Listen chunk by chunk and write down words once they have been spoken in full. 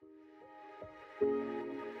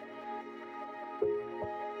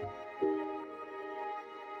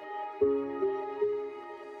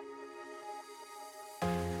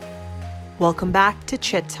Welcome back to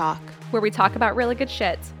Chit Talk, where we talk about really good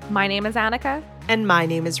shit. My name is Annika. And my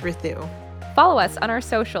name is Rithu. Follow us on our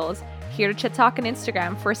socials, here to Chit Talk on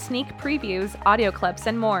Instagram for sneak previews, audio clips,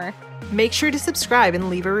 and more. Make sure to subscribe and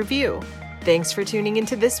leave a review. Thanks for tuning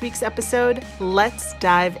into this week's episode. Let's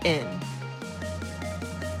dive in.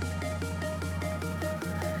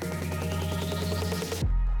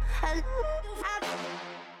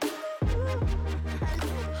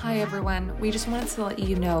 Hi everyone, we just wanted to let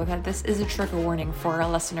you know that this is a trigger warning for our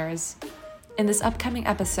listeners. In this upcoming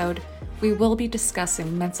episode, we will be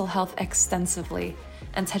discussing mental health extensively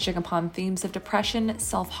and touching upon themes of depression,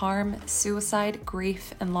 self-harm, suicide,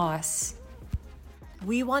 grief, and loss.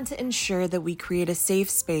 We want to ensure that we create a safe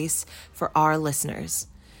space for our listeners.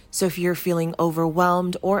 So if you're feeling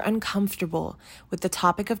overwhelmed or uncomfortable with the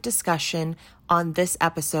topic of discussion on this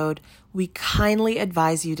episode, we kindly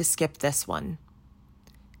advise you to skip this one.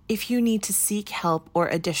 If you need to seek help or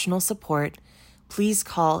additional support, please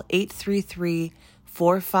call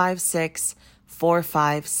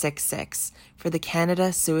 833-456-4566 for the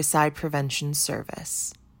Canada Suicide Prevention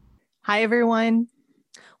Service. Hi, everyone.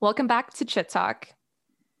 Welcome back to Chit Talk.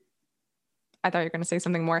 I thought you were going to say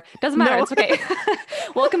something more. Doesn't matter. No. It's okay.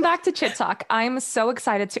 Welcome back to Chit Talk. I'm so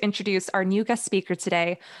excited to introduce our new guest speaker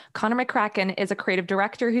today. Connor McCracken is a creative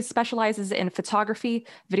director who specializes in photography,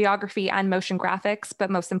 videography, and motion graphics.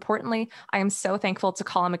 But most importantly, I am so thankful to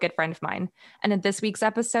call him a good friend of mine. And in this week's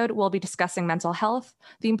episode, we'll be discussing mental health,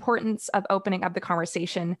 the importance of opening up the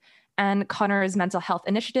conversation, and Connor's mental health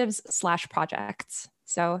initiatives/projects.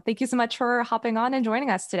 So thank you so much for hopping on and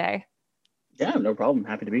joining us today. Yeah, no problem.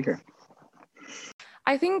 Happy to be here.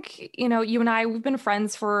 I think, you and I, we've been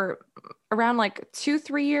friends for around like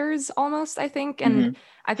 2-3 years almost, I think. And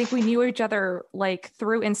I think we knew each other like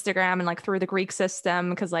through Instagram and like through the Greek system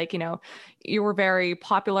because you were very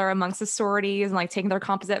popular amongst the sororities and like taking their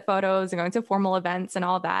composite photos and going to formal events and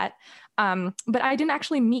all that. But I didn't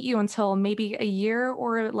actually meet you until maybe a year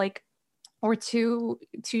or two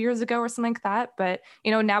years ago or something like that. But,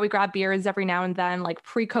 now we grab beers every now and then, like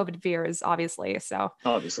pre-COVID beers, obviously. So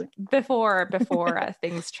obviously before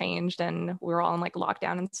things changed and we were all in like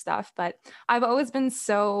lockdown and stuff. But I've always been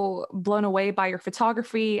so blown away by your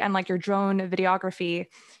photography and like your drone videography.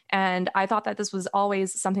 And I thought that this was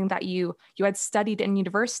always something that you had studied in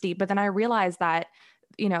university. But then I realized that,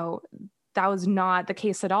 that was not the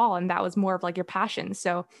case at all. And that was more of like your passion.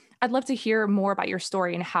 So I'd love to hear more about your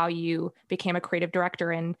story and how you became a creative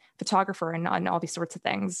director and photographer and all these sorts of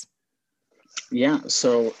things. Yeah.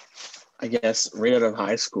 So I guess right out of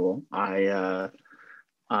high school, I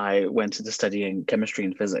went into studying chemistry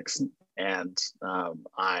and physics, and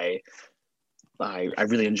I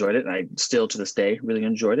really enjoyed it. And I still to this day really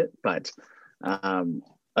enjoyed it. But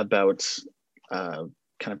about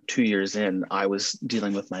kind of 2 years in, I was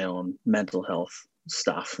dealing with my own mental health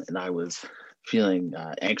stuff, and I was feeling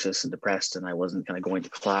anxious and depressed, and I wasn't kind of going to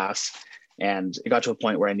class. And it got to a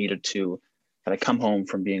point where I needed to kind of come home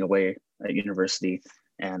from being away at university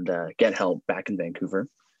and get help back in Vancouver.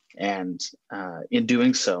 And in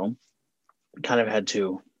doing so, kind of had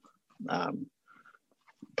to I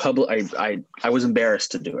was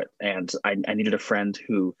embarrassed to do it, and I needed a friend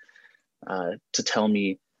who to tell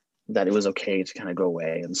me that it was okay to kind of go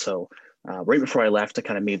away. And so right before I left, I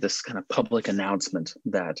kind of made this kind of public announcement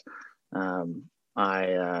that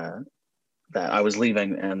I was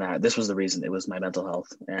leaving, and that this was the reason. It was my mental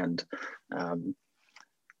health. And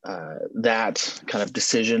that kind of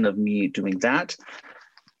decision of me doing that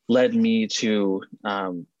led me to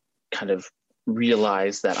kind of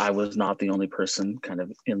realize that I was not the only person kind of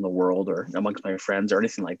in the world or amongst my friends or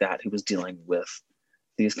anything like that who was dealing with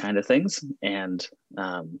these kind of things. And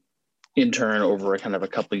in turn, over kind of a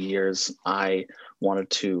couple of years, I wanted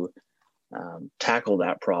to tackle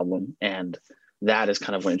that problem. And that is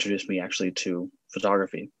kind of what introduced me actually to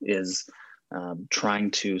photography, is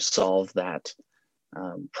trying to solve that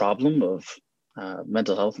problem of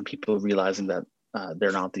mental health and people realizing that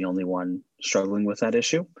they're not the only one struggling with that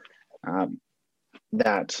issue.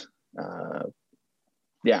 That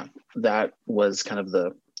was kind of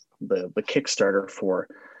the Kickstarter for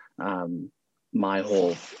my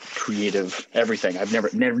whole creative everything. I've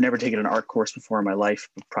never taken an art course before in my life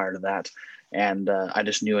prior to that. And I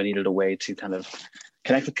just knew I needed a way to kind of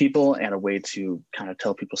connect with people and a way to kind of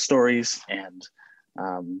tell people stories. And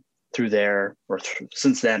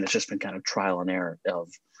since then, it's just been kind of trial and error of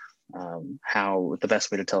how the best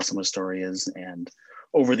way to tell someone's story is. And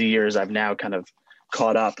over the years, I've now kind of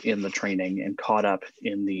caught up in the training and caught up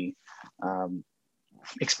in the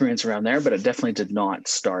experience around there, but it definitely did not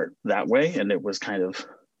start that way. And it was kind of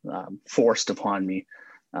forced upon me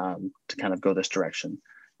to kind of go this direction.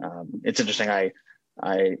 it's interesting.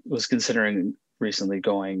 I was considering recently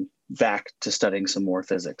going back to studying some more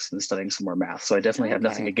physics and studying some more math. So I definitely have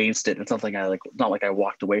nothing against it. It's nothing not like I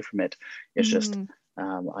walked away from it. It's just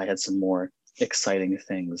I had some more exciting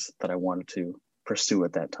things that I wanted to pursue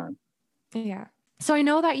at that time. Yeah. So I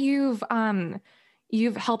know that you've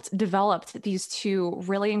helped develop these two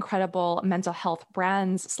really incredible mental health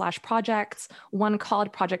brands / projects, one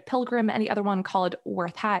called Project Pilgrim and the other one called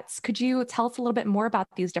Worth Hats. Could you tell us a little bit more about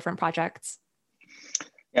these different projects?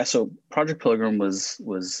 Yeah, so Project Pilgrim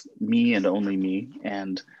was me and only me.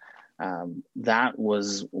 And that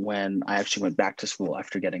was when I actually went back to school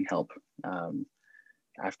after getting help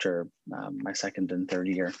after my second and third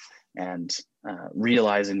year, and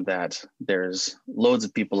realizing that there's loads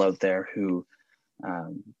of people out there who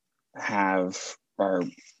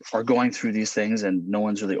are going through these things, and no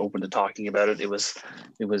one's really open to talking about it. It was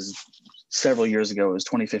several years ago. It was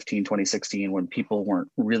 2015, 2016, when people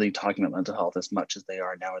weren't really talking about mental health as much as they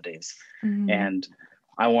are nowadays. And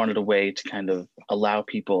I wanted a way to kind of allow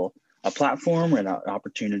people a platform and an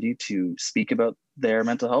opportunity to speak about their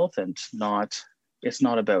mental health, and it's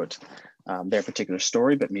not about their particular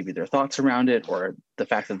story, but maybe their thoughts around it, or the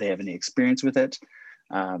fact that they have any experience with it.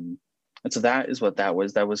 And so that is what that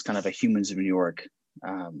was. That was kind of a Humans of New York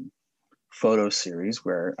photo series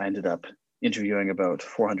where I ended up interviewing about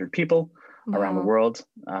 400 people around the world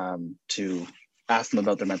to ask them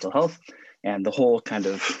about their mental health. And the whole kind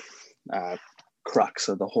of crux,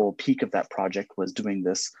 or the whole peak of that project, was doing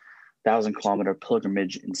this 1,000-kilometer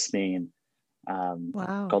pilgrimage in Spain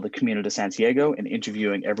called the Camino de Santiago, and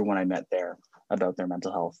interviewing everyone I met there about their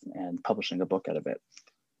mental health and publishing a book out of it.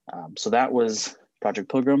 So that was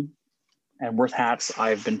Project Pilgrim. And Worth Hats,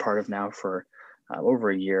 I've been part of now for over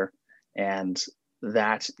a year. And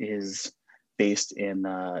that is based in,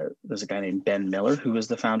 there's a guy named Ben Miller, who is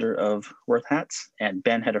the founder of Worth Hats. And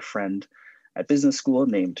Ben had a friend at business school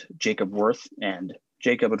named Jacob Worth. And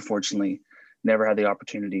Jacob, unfortunately, never had the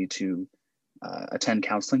opportunity to attend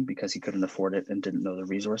counseling because he couldn't afford it and didn't know the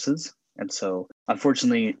resources. And so,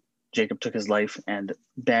 unfortunately, Jacob took his life, and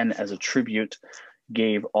Ben, as a tribute,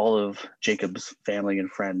 gave all of Jacob's family and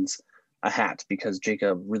friends a hat, because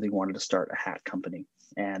Jacob really wanted to start a hat company.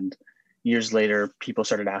 And years later, people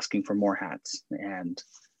started asking for more hats, and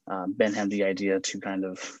Ben had the idea to kind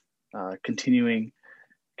of continuing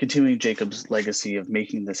Jacob's legacy of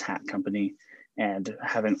making this hat company and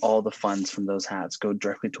having all the funds from those hats go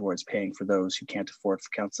directly towards paying for those who can't afford for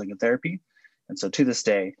counseling and therapy. And so to this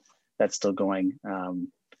day, that's still going.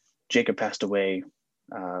 Jacob passed away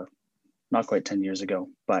not quite 10 years ago,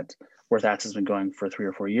 but Worth Hats has been going for 3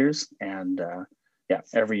 or 4 years. And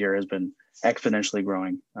every year has been exponentially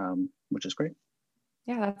growing, which is great.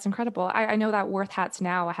 Yeah, that's incredible. I know that Worth Hats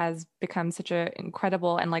now has become such an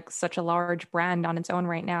incredible and like such a large brand on its own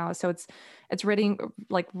right now. So it's really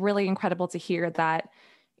really incredible to hear that,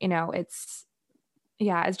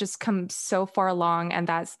 it's just come so far along, and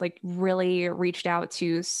that's like really reached out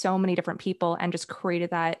to so many different people and just created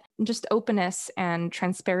that just openness and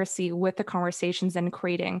transparency with the conversations, and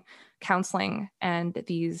creating counseling and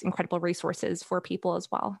these incredible resources for people as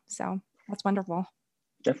well. So that's wonderful.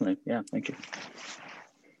 Definitely. Yeah. Thank you.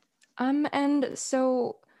 And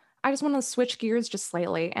so I just want to switch gears just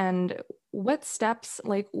slightly. And what steps,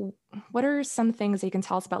 what are some things that you can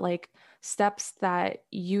tell us about, steps that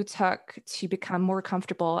you took to become more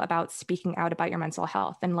comfortable about speaking out about your mental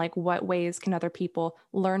health, and what ways can other people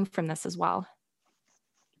learn from this as well?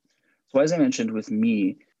 So as I mentioned, with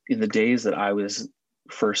me, in the days that I was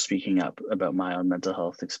first speaking up about my own mental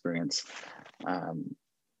health experience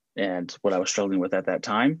and what I was struggling with at that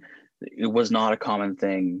time, it was not a common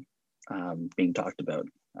thing being talked about.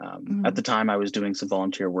 At the time, I was doing some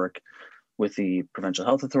volunteer work with the Provincial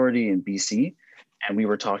Health Authority in BC, and we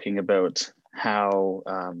were talking about how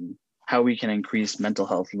we can increase mental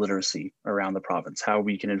health literacy around the province, how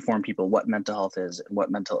we can inform people what mental health is and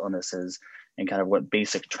what mental illness is, and kind of what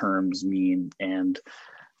basic terms mean, and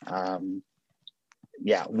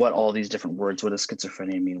what all these different words, what does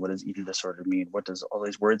schizophrenia mean, what does eating disorder mean, what does all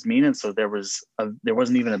these words mean? And so there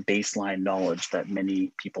wasn't even a baseline knowledge that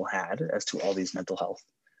many people had as to all these mental health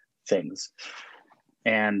things.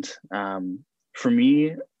 And for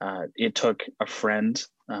me, it took a friend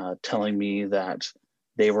telling me that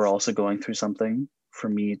they were also going through something for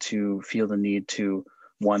me to feel the need to,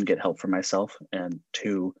 one, get help for myself, and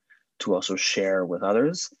two, to also share with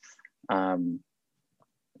others. And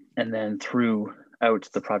then throughout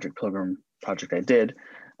the Project Pilgrim project I did,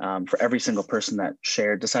 for every single person that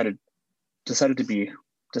decided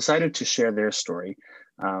to share their story,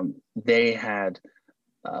 they had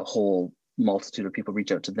a whole multitude of people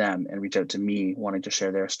reach out to them and reach out to me wanting to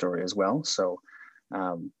share their story as well. So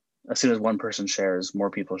as soon as one person shares, more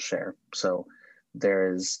people share. So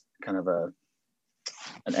there is kind of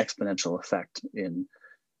an exponential effect in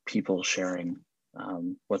people sharing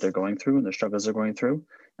what they're going through and their struggles they're going through.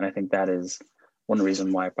 And I think that is one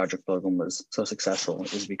reason why Project Pilgrim was so successful,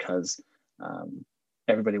 is because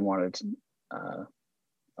everybody wanted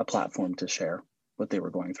a platform to share what they were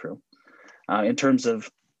going through. In terms of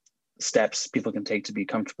steps people can take to be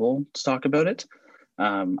comfortable to talk about it,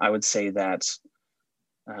 I would say that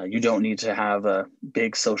you don't need to have a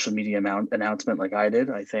big social media announcement like I did.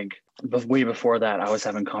 I think way before that, I was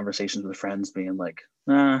having conversations with friends being like,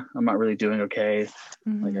 I'm not really doing okay.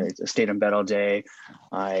 Mm-hmm. Like I stayed in bed all day.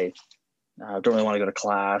 I don't really want to go to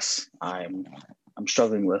class. I'm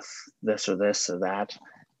struggling with this or that.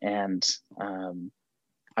 And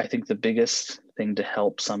I think the biggest thing to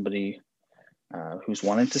help somebody who's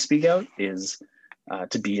wanting to speak out is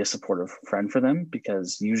to be a supportive friend for them,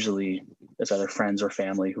 because usually it's either friends or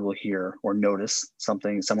family who will hear or notice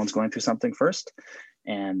someone's going through something first.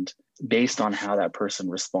 And based on how that person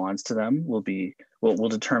responds to them will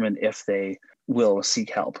determine if they will seek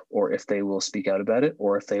help, or if they will speak out about it,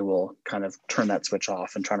 or if they will kind of turn that switch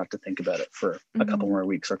off and try not to think about it for a couple more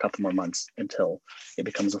weeks or a couple more months until it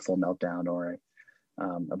becomes a full meltdown or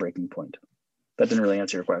a breaking point. That didn't really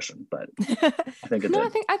answer your question, but I think it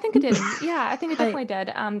did. I think it did. Yeah, I think it definitely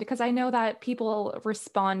did. Because I know that people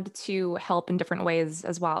respond to help in different ways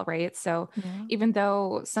as well, right? So even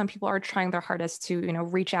though some people are trying their hardest to,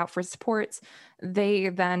 reach out for support, they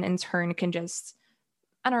then in turn can just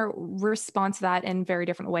respond to that in very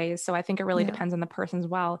different ways. So I think it really depends on the person as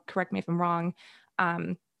well. Correct me if I'm wrong.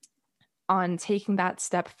 On taking that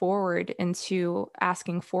step forward into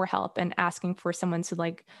asking for help and asking for someone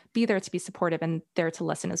to be there to be supportive and there to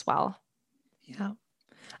listen as well. Yeah.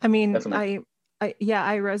 I mean, Definitely.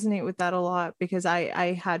 I resonate with that a lot, because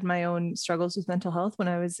I had my own struggles with mental health when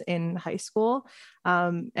I was in high school.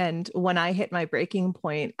 And when I hit my breaking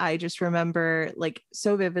point, I just remember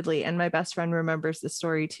so vividly, and my best friend remembers the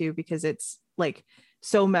story too, because it's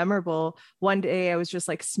so memorable. One day I was just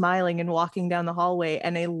smiling and walking down the hallway,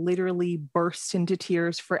 and I literally burst into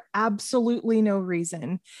tears for absolutely no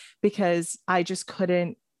reason, because I just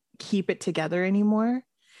couldn't keep it together anymore.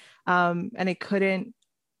 And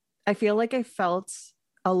I feel like I felt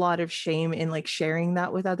a lot of shame in sharing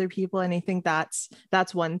that with other people. And I think that's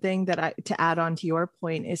one thing that to add on to your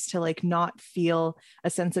point, is to not feel a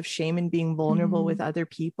sense of shame in being vulnerable with other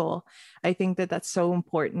people. I think that that's so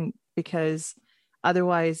important, because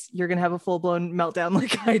otherwise you're going to have a full-blown meltdown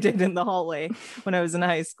like I did in the hallway when I was in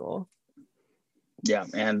high school. Yeah.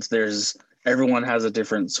 And everyone has a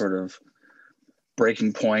different sort of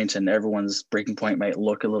breaking point, and everyone's breaking point might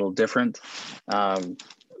look a little different.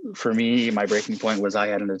 For me, my breaking point was I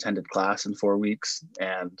hadn't attended class in 4 weeks,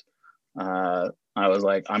 and I was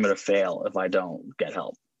like, I'm going to fail if I don't get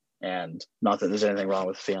help. And not that there's anything wrong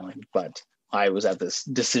with failing, but I was at this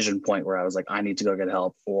decision point where I was like, I need to go get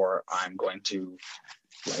help, or I'm going to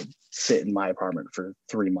sit in my apartment for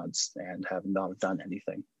 3 months and have not done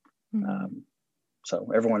anything.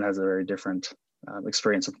 So everyone has a very different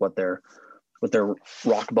experience of what their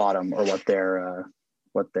rock bottom, or what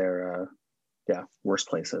their worst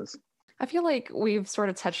place is. I feel like we've sort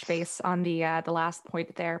of touched base on the last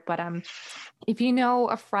point there, but if you know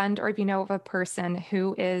a friend, or if you know of a person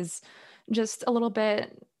who is just a little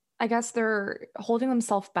bit, I guess they're holding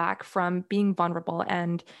themselves back from being vulnerable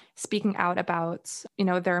and speaking out about,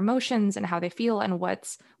 their emotions and how they feel and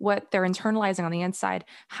what they're internalizing on the inside,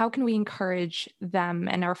 how can we encourage them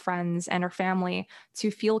and our friends and our family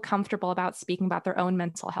to feel comfortable about speaking about their own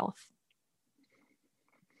mental health?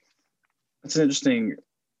 That's an interesting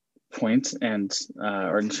point, and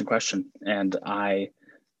or interesting question. And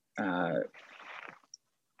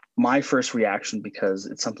my first reaction, because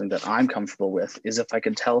it's something that I'm comfortable with, is if I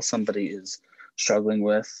can tell somebody is struggling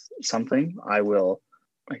with something, I will,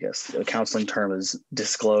 I guess the counseling term is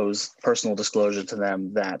personal disclosure to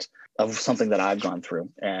them of something that I've gone through,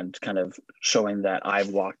 and kind of showing that I've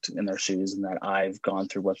walked in their shoes and that I've gone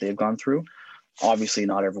through what they've gone through. Obviously,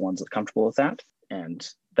 not everyone's comfortable with that. And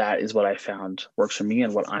that is what I found works for me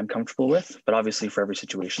and what I'm comfortable with. But obviously for every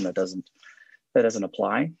situation that doesn't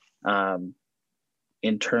apply.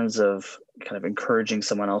 In terms of kind of encouraging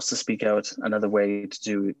someone else to speak out, another way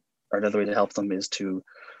to help them is to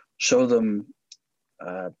show them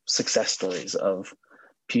success stories of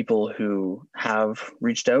people who have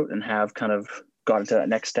reached out and have kind of gotten to that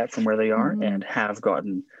next step from where they are, and have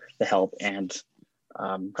gotten the help and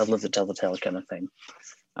have lived to tell the tale kind of thing.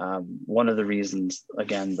 One of the reasons,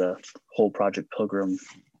 again, the whole Project Pilgrim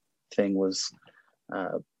thing was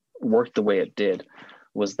worked the way it did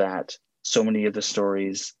was that so many of the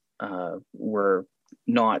stories were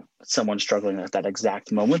not someone struggling at that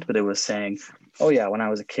exact moment, but it was saying, oh yeah, when I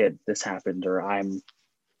was a kid, this happened, or I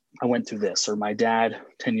went through this, or my dad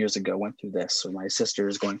 10 years ago went through this, or my sister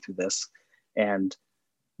is going through this. And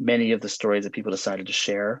many of the stories that people decided to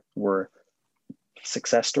share were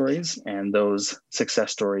success stories. And those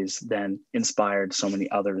success stories then inspired so many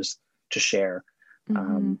others to share,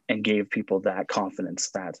 and gave people that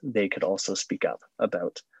confidence that they could also speak up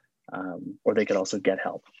about, or they could also get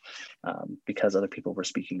help because other people were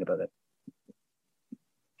speaking about it.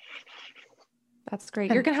 That's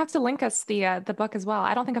great. You're gonna have to link us the book as well.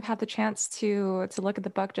 I don't think I've had the chance to look at the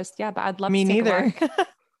book just yet, but I'd love to take a look.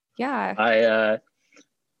 Yeah.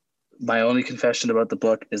 My only confession about the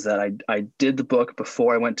book is that I did the book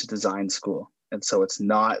before I went to design school, and so it's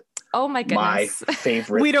not oh my goodness my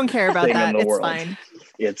favorite. We don't care about thing that. in the It's world. fine.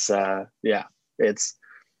 It's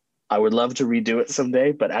I would love to redo it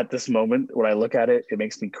someday, but at this moment when I look at it, it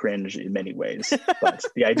makes me cringe in many ways. But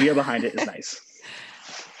the idea behind it is nice.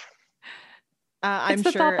 I'm it's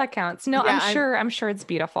the sure thought that counts. No, yeah, I'm sure it's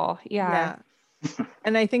beautiful. Yeah.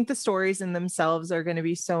 And I think the stories in themselves are going to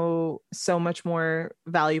be so much more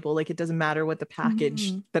valuable. Like, it doesn't matter what the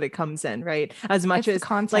package that it comes in, right? As much as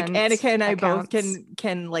like Annika and I both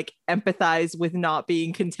can like empathize with not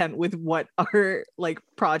being content with what our like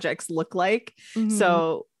projects look like.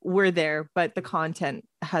 So we're there, but the content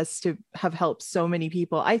has to have helped so many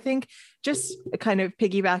people. I think just kind of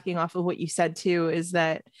piggybacking off of what you said too, is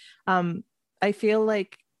that I feel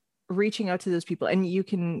like reaching out to those people, and you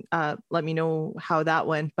can let me know how that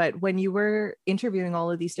went, but when you were interviewing all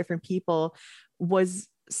of these different people, was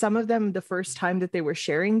some of them the first time that they were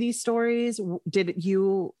sharing these stories? Did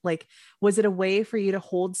you like, was it a way for you to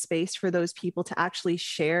hold space for those people to actually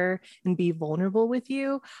share and be vulnerable with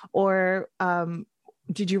you? Or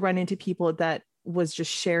did you run into people that was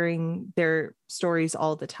just sharing their stories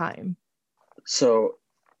all the time? So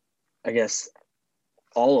I guess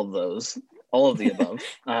all of the above.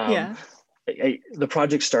 The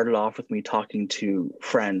project started off with me talking to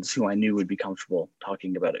friends who I knew would be comfortable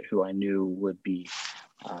talking about it, who I knew would be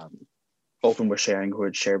open with sharing, who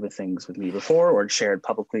had shared with things with me before or had shared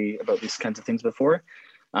publicly about these kinds of things before.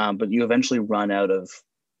 But you eventually run out of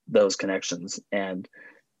those connections, and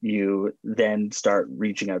you then start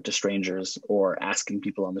reaching out to strangers or asking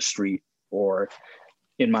people on the street, or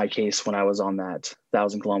in my case, when I was on that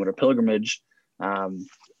 1,000-kilometer pilgrimage,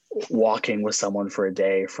 walking with someone for a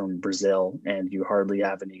day from Brazil, and you hardly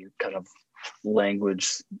have any kind of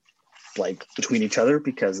language like between each other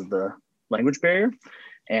because of the language barrier,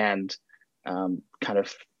 and kind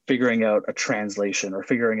of figuring out a translation or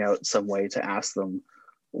figuring out some way to ask them,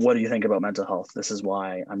 what do you think about mental health? This is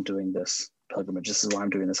why I'm doing this pilgrimage. This is why I'm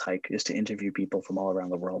doing this hike, is to interview people from all around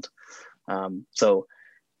the world. So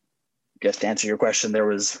I guess to answer your question,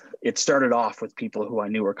 it started off with people who I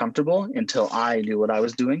knew were comfortable until I knew what I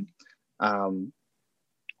was doing.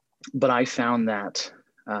 But I found that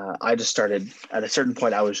I just started at a certain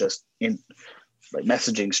point, I was just like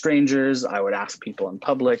messaging strangers. I would ask people in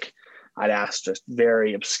public. I'd ask just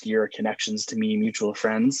very obscure connections to me, mutual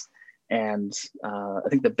friends. And I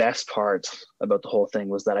think the best part about the whole thing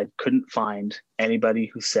was that I couldn't find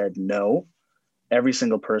anybody who said no. Every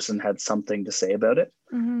single person had something to say about it.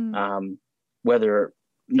 Whether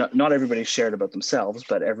not everybody shared about themselves,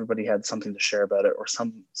 but everybody had something to share about it, or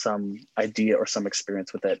some idea or some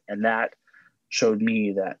experience with it. And that showed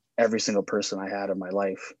me that every single person I had in my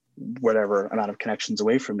life, whatever amount of connections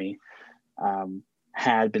away from me,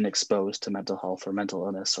 had been exposed to mental health or mental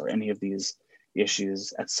illness or any of these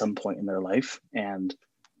issues at some point in their life. And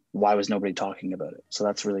why was nobody talking about it? So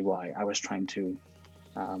that's really why I was trying to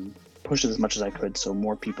push it as much as I could so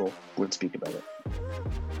more people would speak about it.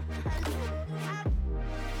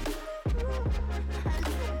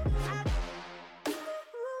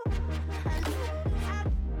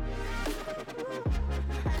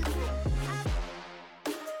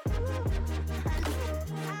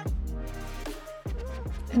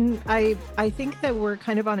 And I think that we're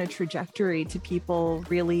kind of on a trajectory to people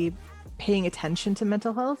really paying attention to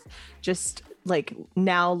mental health, just like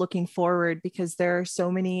now looking forward, because there are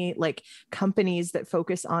so many like companies that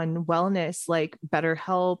focus on wellness, like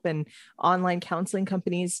BetterHelp and online counseling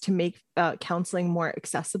companies, to make counseling more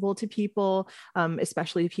accessible to people,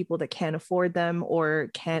 especially people that can't afford them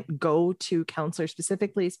or can't go to counselors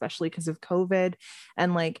specifically, especially because of COVID.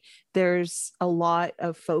 And like, there's a lot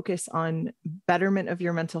of focus on betterment of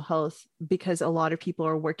your mental health because a lot of people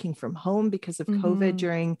are working from home because of COVID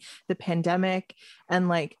during the pandemic. And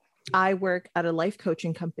like, I work at a life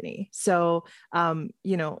coaching company. So, I'm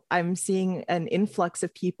seeing an influx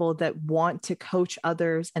of people that want to coach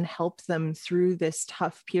others and help them through this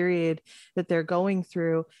tough period that they're going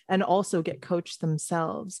through, and also get coached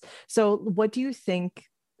themselves. So what do you think,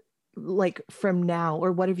 like from now,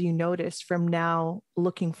 or what have you noticed from now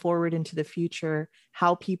looking forward into the future,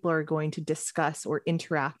 how people are going to discuss or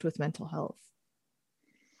interact with mental health?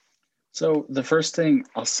 So the first thing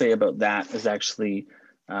I'll say about that is actually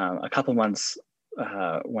a couple months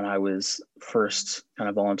when I was first kind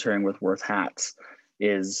of volunteering with Worth Hats,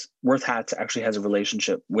 is Worth Hats actually has a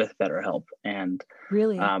relationship with BetterHelp. And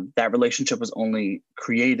really, that relationship was only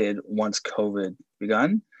created once COVID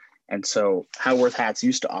begun. And so how Worth Hats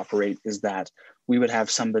used to operate is that we would have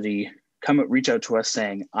somebody reach out to us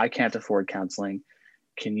saying, I can't afford counseling.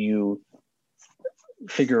 Can you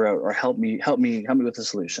figure out or help me with a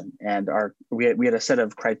solution? And we had a set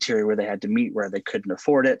of criteria where they had to meet, where they couldn't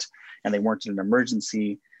afford it and they weren't in an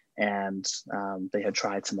emergency, and they had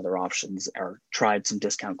tried some other options or tried some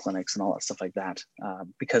discount clinics and all that stuff like that,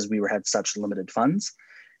 because we had such limited funds.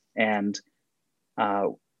 And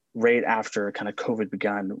right after kind of COVID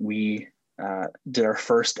begun, we did our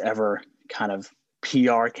first ever kind of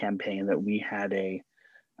PR campaign that we had a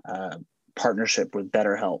partnership with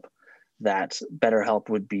BetterHelp, that BetterHelp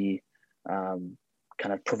would be kind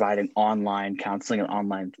of providing online counseling and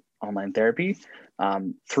online therapy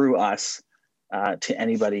through us to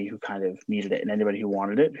anybody who kind of needed it and anybody who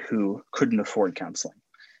wanted it who couldn't afford counseling.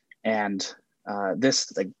 And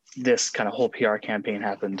this kind of whole PR campaign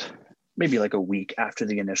happened maybe like a week after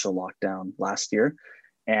the initial lockdown last year.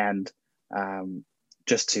 And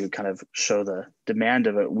just to kind of show the demand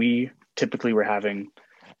of it, we typically were having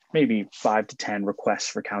maybe 5 to 10 requests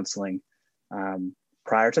for counseling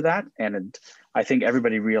prior to that. And I think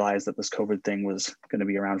everybody realized that this COVID thing was going to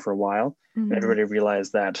be around for a while. Mm-hmm. Everybody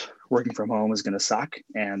realized that working from home is going to suck,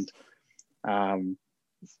 and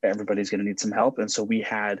everybody's going to need some help. And so we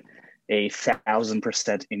had a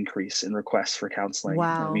 1,000% increase in requests for counseling.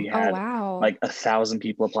 Wow. And we had like 1,000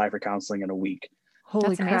 people apply for counseling in a week.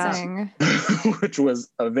 Holy That's crap. amazing. Which was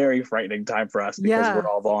a very frightening time for us, because we're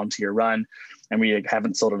all volunteer run and we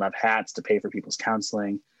haven't sold enough hats to pay for people's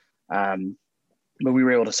counseling. But we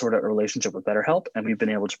were able to sort out a relationship with BetterHelp, and we've been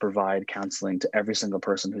able to provide counseling to every single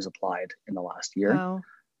person who's applied in the last year,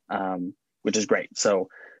 which is great. So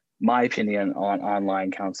my opinion on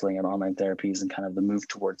online counseling and online therapies and kind of the move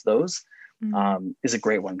towards those is a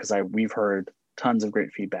great one, because we've heard tons of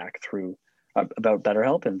great feedback through about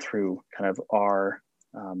BetterHelp and through kind of our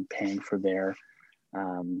paying for their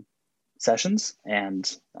sessions. And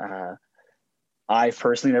I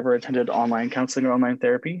personally never attended online counseling or online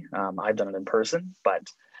therapy. I've done it in person, but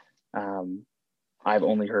I've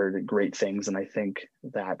only heard great things. And I think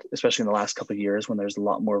that, especially in the last couple of years, when there's a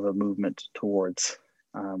lot more of a movement towards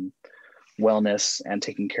wellness and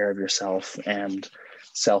taking care of yourself and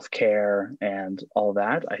self-care and all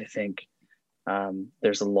that, I think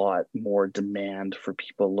there's a lot more demand for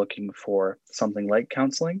people looking for something like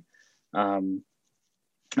counseling,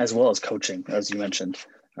 as well as coaching, as you mentioned.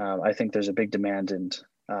 I think there's a big demand, and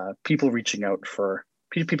people reaching out for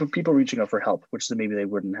help, which maybe they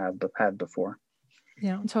wouldn't have had before.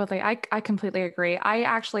 Yeah, totally. I completely agree. I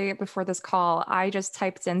actually, before this call, I just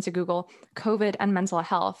typed into Google COVID and mental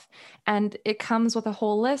health, and it comes with a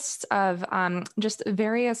whole list of just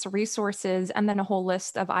various resources, and then a whole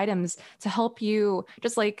list of items to help you,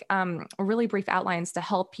 just like really brief outlines to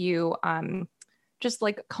help you just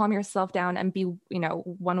like calm yourself down and be,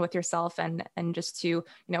 one with yourself, and just to,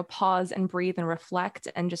 pause and breathe and reflect,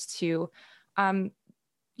 and just to,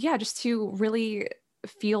 just to really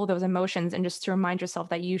feel those emotions, and just to remind yourself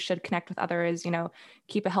that you should connect with others,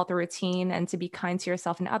 keep a healthy routine, and to be kind to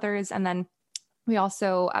yourself and others. And then we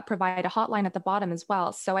also provide a hotline at the bottom as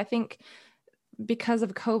well. So I think because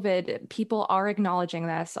of COVID, people are acknowledging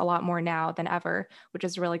this a lot more now than ever, which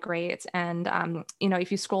is really great. And,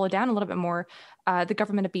 if you scroll down a little bit more, the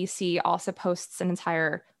government of BC also posts an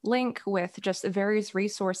entire link with just various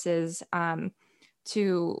resources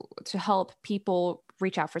to help people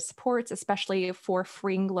reach out for supports, especially for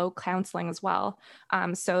free and low counseling as well.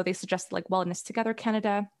 So they suggest like Wellness Together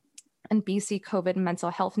Canada and BC COVID Mental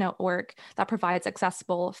Health Network that provides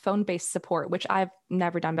accessible phone-based support, which I've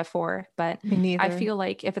never done before. But I feel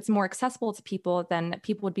like if it's more accessible to people, then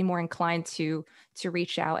people would be more inclined to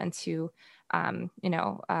reach out and to,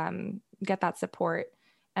 get that support.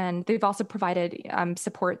 And they've also provided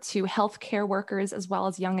support to healthcare workers, as well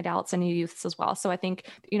as young adults and youths as well. So I think,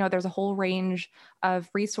 there's a whole range of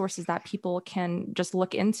resources that people can just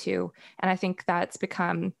look into. And I think that's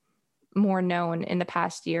become more known in the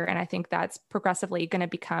past year. And I think that's progressively going to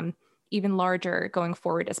become even larger going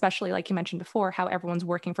forward, especially like you mentioned before, how everyone's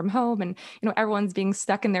working from home and, everyone's being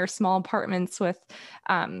stuck in their small apartments with,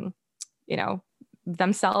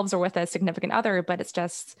 themselves or with a significant other. But it's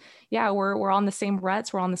just, we're on the same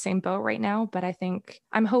ruts, we're on the same boat right now. But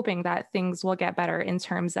I'm hoping that things will get better in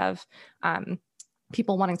terms of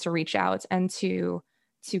people wanting to reach out and to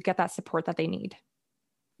get that support that they need.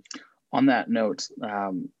 On that note,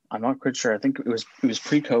 I'm not quite sure. I think it was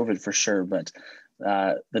pre-COVID for sure, but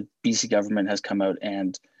the BC government has come out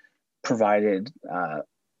and provided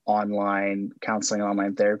online counseling,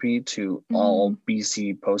 online therapy to all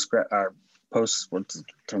BC what's the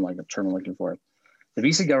term I'm looking for? The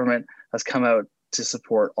BC government has come out to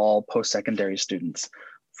support all post-secondary students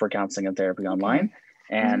for counseling and therapy online.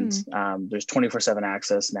 And there's 24/7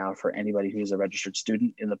 access now for anybody who's a registered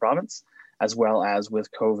student in the province, as well as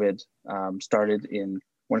with COVID when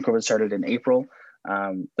COVID started in April,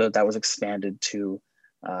 that was expanded to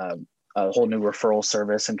a whole new referral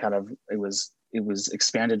service, and it was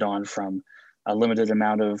expanded on from a limited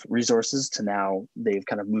amount of resources to now they've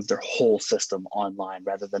kind of moved their whole system online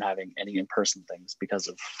rather than having any in-person things because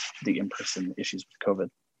of the in-person issues with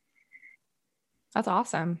COVID. That's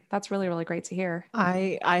awesome. That's really, really great to hear.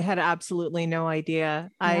 I had absolutely no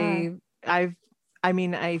idea. Yeah.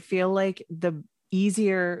 I feel like the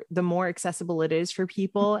more accessible it is for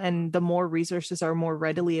people and the more resources are more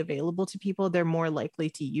readily available to people, they're more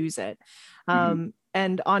likely to use it.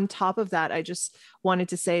 And on top of that, I just wanted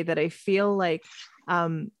to say that I feel like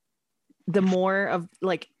the more of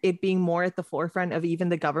it being more at the forefront of even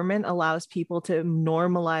the government allows people to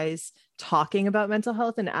normalize talking about mental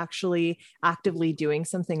health and actually actively doing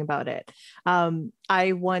something about it. I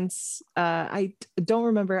don't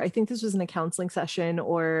remember, I think this was in a counseling session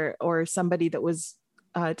or somebody that was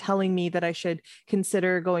telling me that I should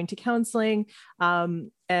consider going to counseling.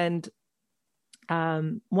 One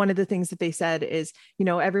of the things that they said is,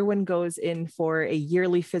 everyone goes in for a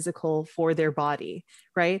yearly physical for their body,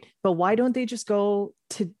 right? But why don't they just go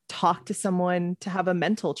to talk to someone to have a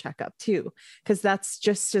mental checkup too? Because that's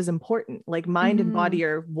just as important. Like mind and body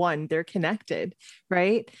are one, they're connected,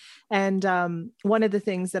 right? And one of the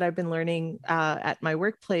things that I've been learning at my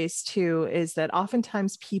workplace too is that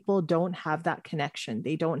oftentimes people don't have that connection.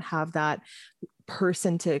 They don't have that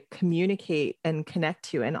person to communicate and connect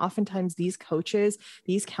to. And oftentimes these coaches,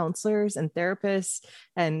 these counselors and therapists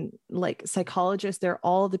and psychologists, they're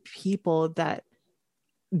all the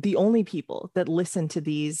only people that listen to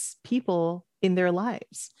these people in their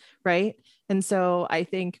lives, right? And so I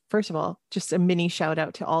think, first of all, just a mini shout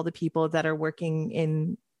out to all the people that are working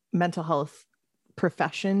in mental health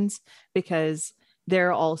professions, because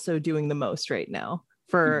they're also doing the most right now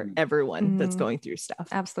for everyone that's going through stuff.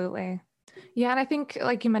 Absolutely. Yeah. And I think,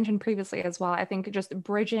 like you mentioned previously as well, I think just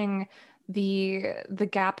bridging the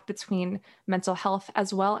gap between mental health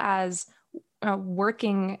as well as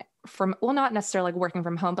working from, well, not necessarily working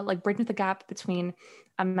from home, but bridging the gap between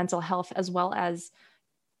mental health as well as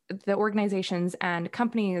the organizations and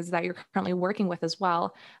companies that you're currently working with as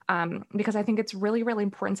well. Because I think it's really, really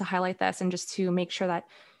important to highlight this and just to make sure that,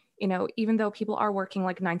 even though people are working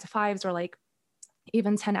 9 to 5s or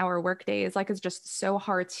even 10-hour work days, it's just so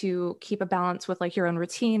hard to keep a balance with your own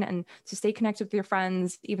routine and to stay connected with your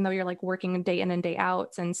friends, even though you're working day in and day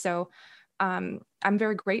out. And so I'm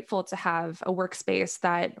very grateful to have a workspace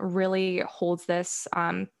that really holds this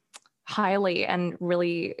highly and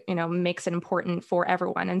really, makes it important for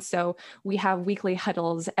everyone. And so we have weekly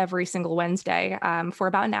huddles every single Wednesday for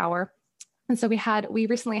about an hour. And so we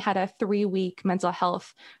recently had a 3-week mental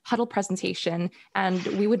health huddle presentation, and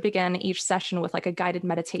we would begin each session with a guided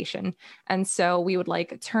meditation. And so we would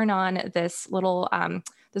turn on this little,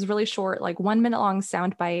 this really short, 1 minute long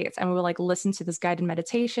sound bites, and we would listen to this guided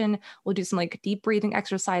meditation. We'll do some deep breathing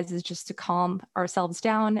exercises just to calm ourselves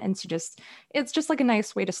down and to it's just a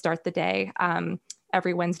nice way to start the day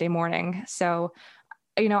every Wednesday morning. So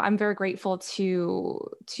I'm very grateful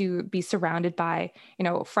to be surrounded by,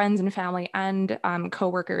 friends and family and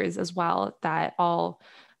coworkers as well, that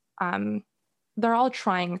they're all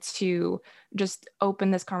trying to just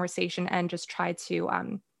open this conversation and just try to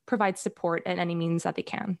provide support in any means that they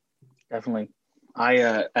can. Definitely.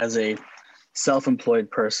 I, as a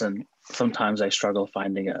self-employed person, sometimes I struggle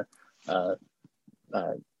finding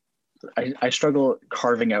I struggle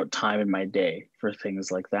carving out time in my day for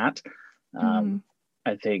things like that.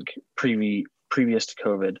 I think previous to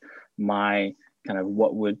COVID, my kind of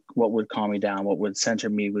what would calm me down, what would center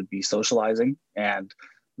me would be socializing, and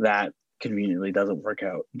that conveniently doesn't work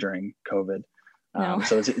out during COVID. No.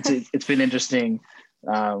 So it's been interesting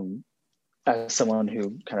as someone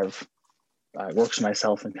who kind of works for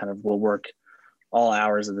myself and kind of will work all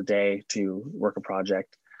hours of the day to work a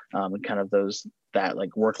project, and kind of that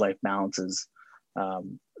like work-life balance is,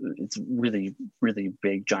 it's really, really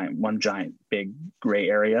big, giant, big gray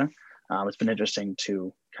area. It's been interesting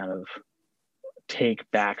to kind of take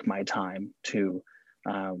back my time to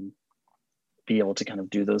be able to kind of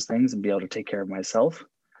do those things and be able to take care of myself,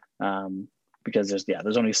 because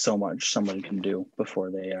there's only so much someone can do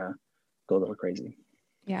before they go a little crazy.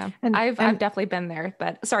 Yeah. And I've definitely been there,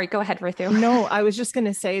 but sorry, go ahead, Ritu. No, I was just going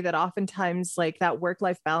to say that oftentimes like that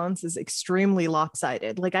work-life balance is extremely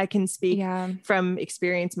lopsided. Like I can speak from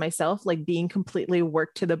experience myself, like being completely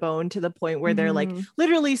worked to the bone to the point where they're like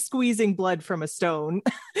literally squeezing blood from a stone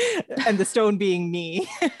and the stone being me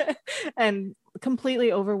and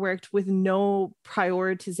completely overworked with no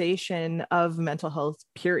prioritization of mental health,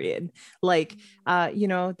 period. Like,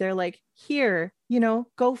 they're like, here,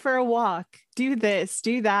 go for a walk, do this,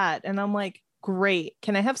 do that. And I'm like, great.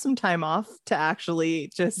 Can I have some time off to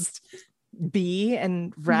actually just be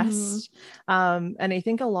and rest? And I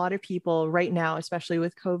think a lot of people right now, especially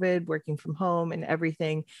with COVID, working from home and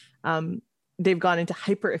everything, they've gone into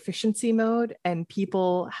hyper efficiency mode, and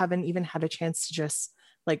people haven't even had a chance to just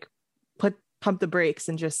like pump the brakes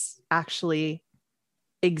and just actually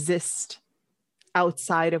exist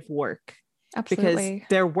outside of work. Absolutely. Because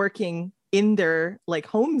they're working in their like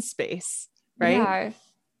home space, right? Yeah.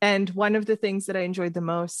 And one of the things that I enjoyed the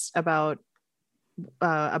most about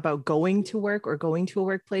going to work or going to a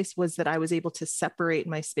workplace was that I was able to separate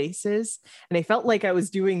my spaces, and I felt like I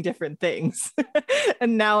was doing different things.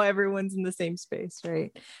 And now everyone's in the same space,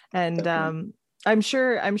 right? And I'm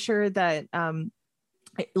sure that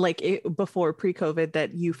before pre-COVID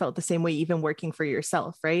that you felt the same way, even working for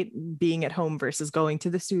yourself, right? Being at home versus going to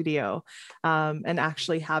the studio, and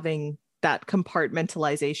actually having that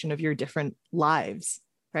compartmentalization of your different lives,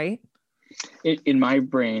 right? In my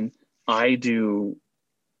brain, I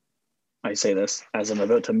say this as I'm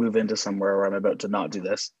about to move into somewhere where I'm about to not do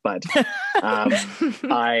this, but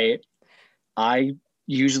I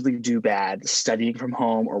usually do bad studying from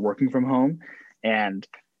home or working from home, and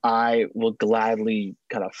I will gladly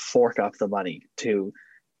kind of fork up the money to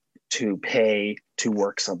pay to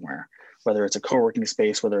work somewhere, whether it's a co-working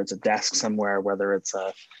space, whether it's a desk somewhere, whether it's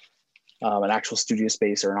an actual studio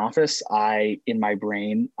space or an office. In my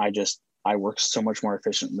brain, I work so much more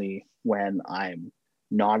efficiently when I'm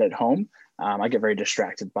not at home. I get very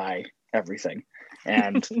distracted by everything.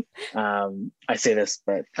 And I say this,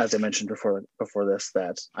 but as I mentioned before this,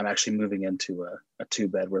 that I'm actually moving into a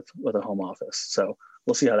 2-bed with a home office. So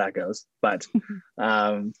we'll see how that goes. But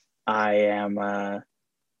I'm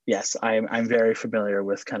very familiar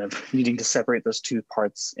with kind of needing to separate those two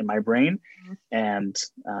parts in my brain, and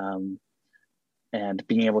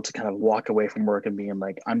being able to kind of walk away from work and being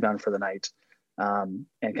like, I'm done for the night, and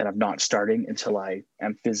kind of not starting until I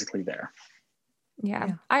am physically there.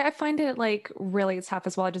 Yeah. I find it like really tough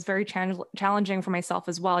as well. Just very challenging for myself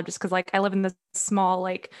as well, just because like I live in this small,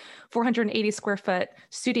 like 480 square foot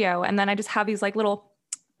studio. And then I just have these like little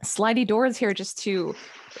slidey doors here just to,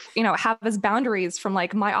 have as boundaries from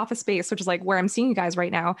like my office space, which is like where I'm seeing you guys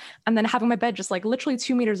right now. And then having my bed just like literally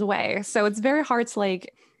 2 meters away. So it's very hard to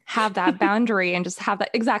like have that boundary and just have that.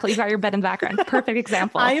 Exactly. You got your bed in the background. Perfect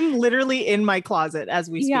example. I am literally in my closet as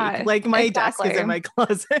we speak. Yeah, like my desk is in my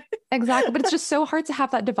closet. Exactly. But it's just so hard to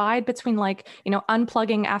have that divide between like,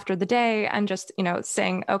 unplugging after the day and just,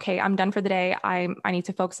 saying, okay, I'm done for the day. I need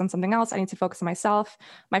to focus on something else. I need to focus on myself,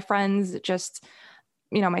 my friends, just,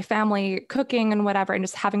 my family, cooking and whatever, and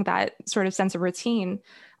just having that sort of sense of routine.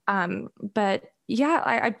 But yeah,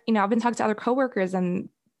 I've been talking to other coworkers, and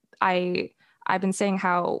I've been saying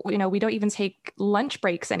how, we don't even take lunch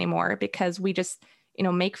breaks anymore, because we just,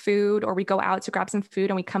 make food, or we go out to grab some food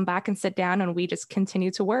and we come back and sit down and we just continue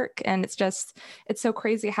to work. And it's so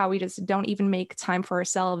crazy how we just don't even make time for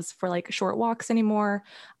ourselves for like short walks anymore.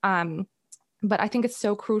 But I think it's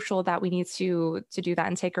so crucial that we need to do that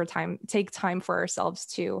and take time for ourselves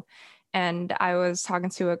too. And I was talking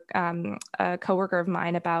to a coworker of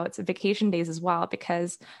mine about vacation days as well,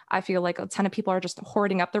 because I feel like a ton of people are just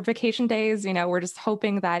hoarding up their vacation days. We're just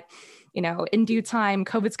hoping that, in due time,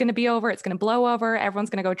 COVID's going to be over. It's going to blow over. Everyone's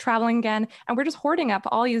going to go traveling again. And we're just hoarding up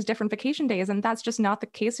all these different vacation days. And that's just not the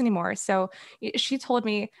case anymore. So she told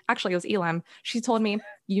me, actually, it was Elam. She told me,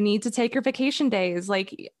 you need to take your vacation days.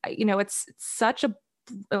 Like, it's such a,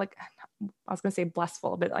 like, I was going to say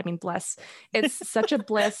blissful, but I mean, bless. It's such a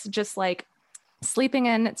bliss, just like sleeping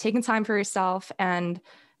in, taking time for yourself, and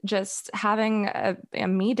just having a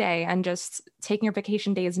me day, and just taking your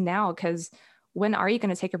vacation days now. Because when are you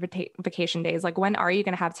going to take your vacation days? Like, when are you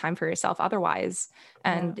going to have time for yourself otherwise?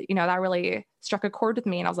 And, you know, that really struck a chord with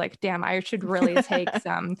me. And I was like, damn, I should really take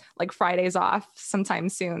some like Fridays off sometime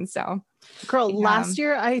soon. So girl, last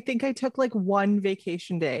year, I think I took like one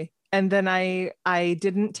vacation day. And then I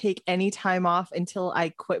didn't take any time off until I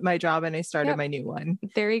quit my job and I started my new one.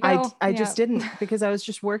 There you go. I just didn't, because I was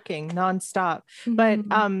just working nonstop. But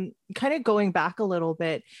kind of going back a little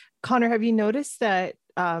bit, Connor, have you noticed that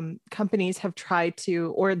companies have tried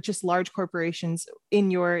to, or just large corporations in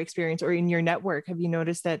your experience or in your network, have you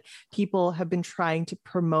noticed that people have been trying to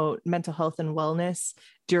promote mental health and wellness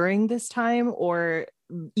during this time, or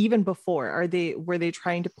even before? Were they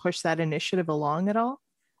trying to push that initiative along at all?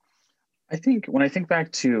 I think when I think back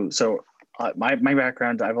to, my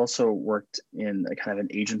background, I've also worked in a kind of an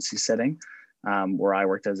agency setting where I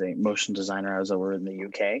worked as a motion designer. I was over in the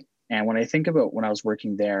UK. And when I think about when I was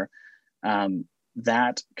working there,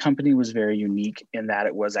 that company was very unique in that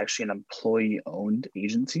it was actually an employee-owned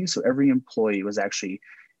agency. So every employee was actually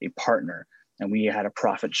a partner. And we had a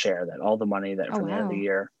profit share that all the money that from the end of the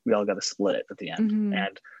year, we all got to split it at the end.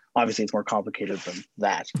 And obviously it's more complicated than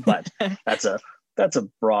that, but that's a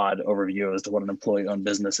broad overview as to what an employee-owned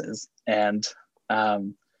business is. And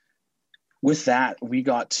with that, we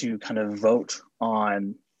got to kind of vote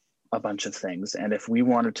on a bunch of things. And if we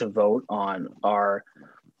wanted to vote on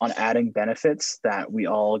adding benefits, that we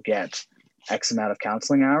all get X amount of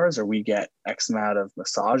counseling hours, or we get X amount of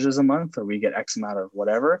massages a month, or we get X amount of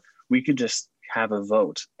whatever, we could just have a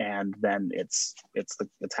vote, and then it's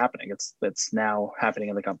happening. It's now happening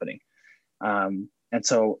in the company. And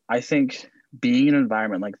so I think being in an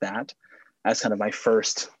environment like that, as kind of my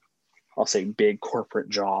first, I'll say, big corporate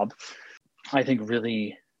job, I think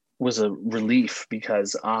really was a relief,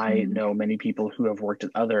 because I know many people who have worked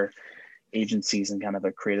at other agencies in kind of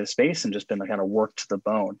a creative space and just been kind of worked to the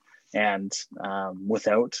bone, and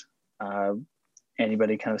without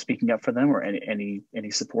anybody kind of speaking up for them or any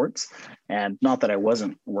supports. And not that I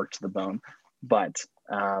wasn't worked to the bone, but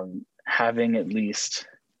having at least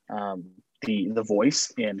the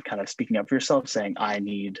voice in kind of speaking up for yourself, saying, I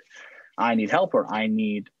need help, or I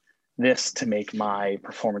need this to make my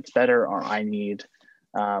performance better, or I need,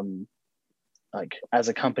 like, as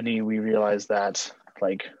a company, we realize that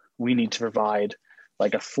like we need to provide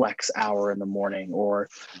like a flex hour in the morning, or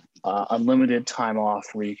unlimited time off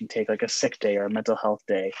where you can take like a sick day or a mental health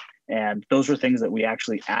day. And those were things that we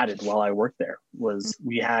actually added while I worked there. Was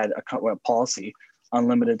we had a policy,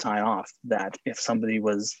 unlimited time off, that if somebody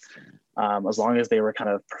was, as long as they were kind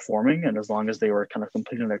of performing and as long as they were kind of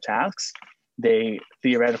completing their tasks, they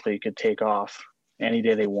theoretically could take off any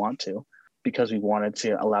day they want to, because we wanted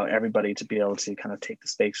to allow everybody to be able to kind of take the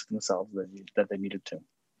space for themselves that they needed to.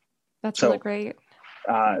 That's really great.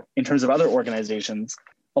 In terms of other organizations,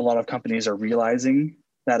 a lot of companies are realizing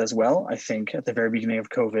that as well. I think at the very beginning of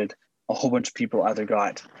COVID, a whole bunch of people either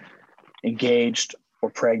got engaged or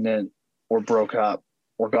pregnant or broke up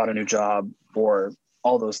or got a new job or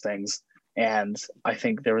all those things. And I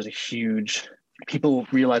think there was people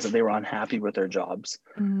realized that they were unhappy with their jobs.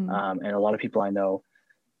 And a lot of people I know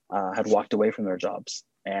had walked away from their jobs.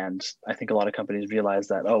 And I think a lot of companies realized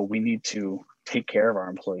that, we need to take care of our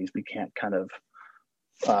employees. We can't kind of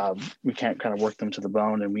work them to the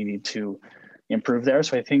bone, and we need to improve there.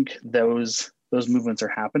 So I think those movements are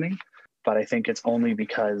happening, but I think it's only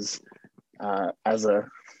because as a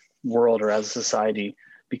world or as a society,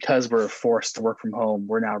 because we're forced to work from home,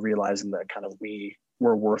 we're now realizing that kind of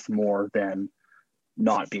we're worth more than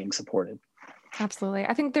not being supported. Absolutely.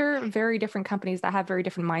 I think they're very different companies that have very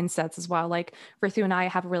different mindsets as well. Like Ritu and I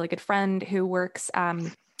have a really good friend who works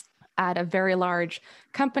at a very large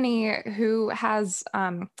company who has,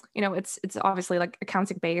 it's obviously like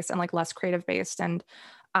accounting based and like less creative based. And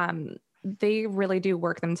they really do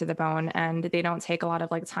work them to the bone, and they don't take a lot of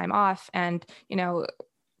like time off. And,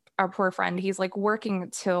 our poor friend, he's like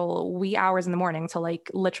working till wee hours in the morning till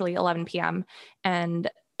like literally 11 p.m. And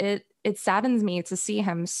it saddens me to see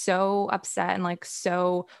him so upset and like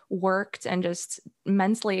so worked and just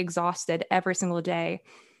mentally exhausted every single day.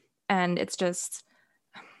 And it's just,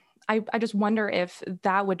 I just wonder if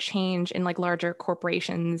that would change in like larger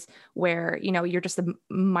corporations where, you're just a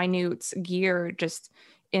minute gear just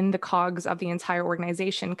in the cogs of the entire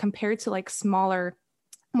organization, compared to like smaller,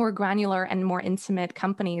 more granular and more intimate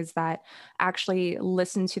companies that actually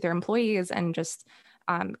listen to their employees and just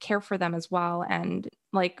care for them as well. And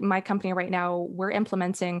like my company right now, we're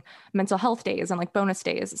implementing mental health days and like bonus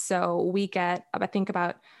days. So we get, I think,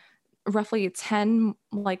 about roughly 10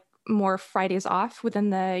 like more Fridays off within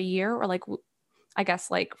the year, or like I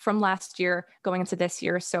guess like from last year going into this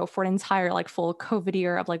year. So for an entire like full COVID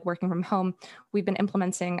year of like working from home, we've been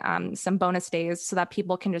implementing some bonus days so that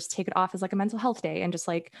people can just take it off as like a mental health day and just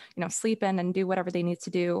like, sleep in and do whatever they need to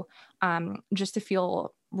do just to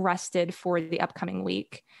feel rested for the upcoming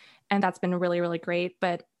week. And that's been really, really great.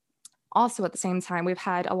 But also at the same time, we've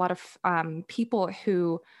had a lot of people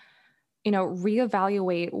who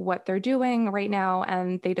reevaluate what they're doing right now.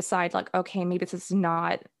 And they decide like, okay, maybe this is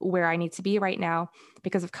not where I need to be right now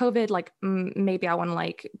because of COVID. Like maybe I want to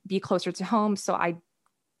like be closer to home. So I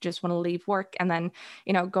just want to leave work and then,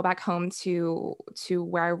 go back home to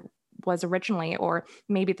where I was originally, or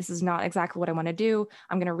maybe this is not exactly what I want to do.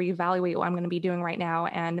 I'm going to reevaluate what I'm going to be doing right now.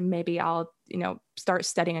 And maybe I'll, start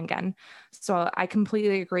studying again. So I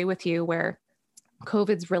completely agree with you where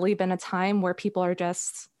COVID's really been a time where people are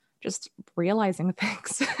just realizing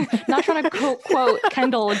things. Not trying to quote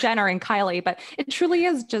Kendall Jenner and Kylie, but it truly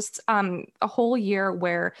is just a whole year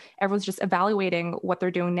where everyone's just evaluating what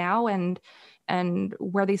they're doing now and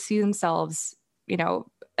where they see themselves,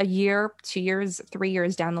 a year, 2 years, 3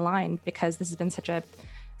 years down the line, because this has been such a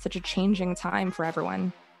changing time for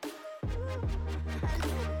everyone.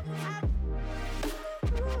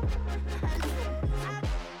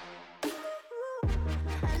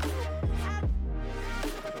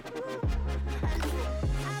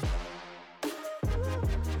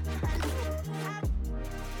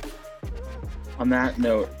 On that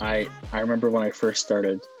note, I remember when I first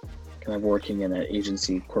started kind of working in an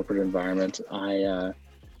agency corporate environment, I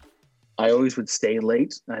always would stay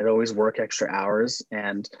late. I'd always work extra hours,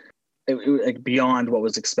 and it like beyond what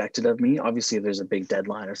was expected of me. Obviously, if there's a big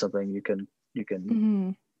deadline or something, you can Mm-hmm.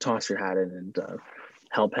 toss your hat in and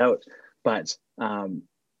help out. But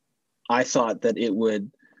I thought that it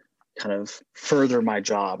would kind of further my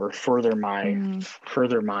job or further my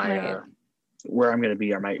Right. where I'm going to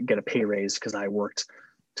be. I might get a pay raise because I worked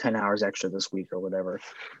 10 hours extra this week or whatever.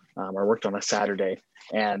 I worked on a Saturday,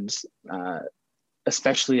 and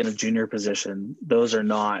especially in a junior position, those are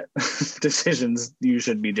not decisions you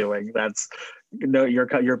should be doing. That's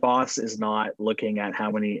your boss is not looking at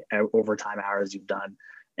how many overtime hours you've done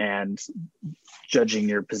and judging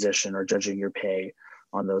your position or judging your pay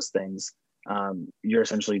on those things. You're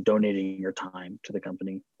essentially donating your time to the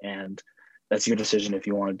company, and that's your decision if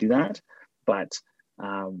you want to do that. But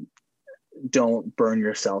don't burn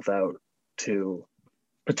yourself out to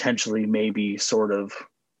potentially maybe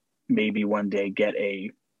one day get a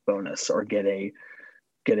bonus or get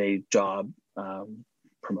a job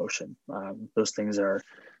promotion. Those things are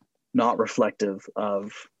not reflective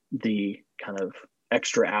of the kind of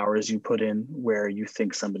extra hours you put in where you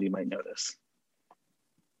think somebody might notice.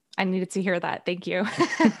 I needed to hear that. Thank you.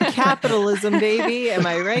 Capitalism, baby. Am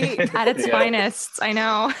I right? At its finest. I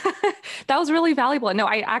know. That was really valuable. No,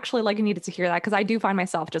 I actually needed to hear that because I do find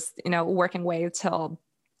myself just, working way till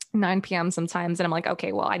 9 p.m. sometimes. And I'm like,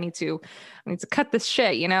 okay, well, I need to cut this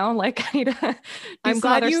shit, like I need to do I'm some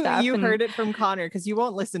glad other you stuff. heard it from Connor because you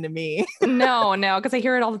won't listen to me. No, because I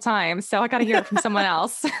hear it all the time. So I got to hear it from someone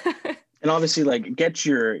else. And obviously get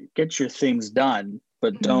your things done,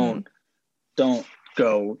 but don't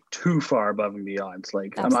go too far above and beyond.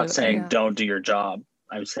 Like, absolutely. I'm not saying don't do your job.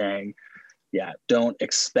 I'm saying, don't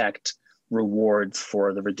expect rewards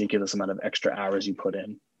for the ridiculous amount of extra hours you put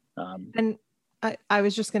in. And I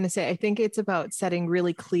was just going to say, I think it's about setting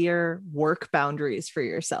really clear work boundaries for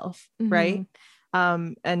yourself, Mm-hmm. right?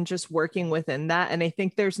 And just working within that. And I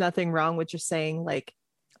think there's nothing wrong with just saying like,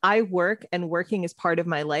 I work and working is part of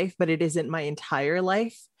my life, but it isn't my entire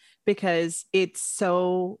life, because it's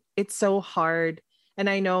so hard. And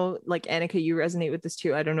I know like Annika, you resonate with this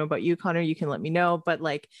too. I don't know about you, Connor, you can let me know, but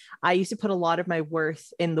like I used to put a lot of my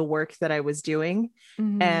worth in the work that I was doing.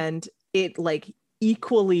 Mm-hmm. And it like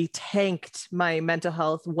equally tanked my mental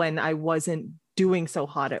health when I wasn't doing so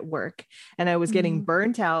hot at work and I was getting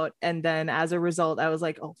burnt out. And then as a result, I was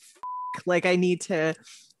like, oh, like I need to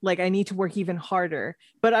work even harder,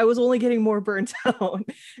 but I was only getting more burnt out.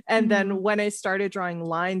 And then when I started drawing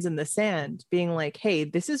lines in the sand, being like, hey,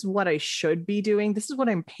 this is what I should be doing. This is what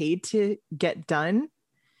I'm paid to get done.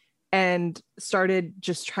 And started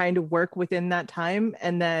just trying to work within that time.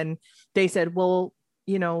 And then they said, well,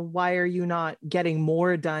 why are you not getting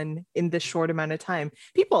more done in this short amount of time?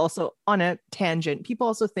 People also, on a tangent, people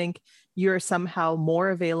also think you're somehow more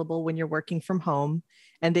available when you're working from home.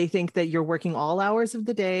 And they think that you're working all hours of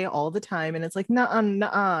the day, all the time. And it's like,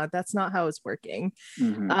 nuh-uh, that's not how it's working.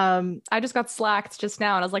 Mm-hmm. I just got slacked just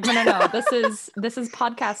now. And I was like, no, this is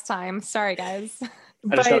podcast time. Sorry, guys.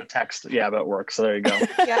 I just got a text, about work. So there you go.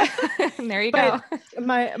 Yeah, there you go.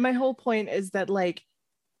 My whole point is that like,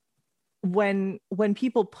 when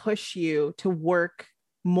people push you to work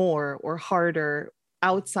more or harder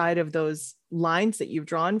outside of those lines that you've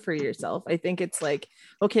drawn for yourself, I think it's like,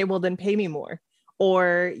 okay, well then pay me more,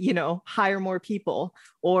 or, you know, hire more people,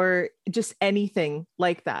 or just anything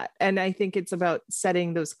like that. And I think it's about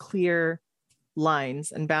setting those clear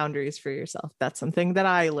lines and boundaries for yourself. That's something that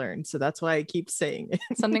I learned, so that's why I keep saying it.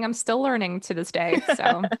 Something I'm still learning to this day.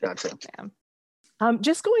 So Gotcha. yeah.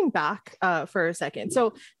 Just going back for a second.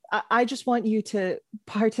 So I just want you to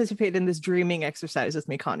participate in this dreaming exercise with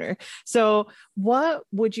me, Connor. So what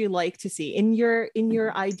would you like to see in your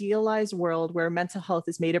idealized world where mental health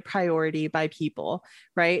is made a priority by people,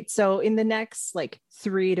 right? So in the next like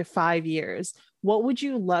 3 to 5 years, what would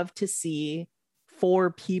you love to see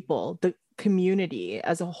for people, the community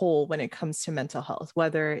as a whole, when it comes to mental health,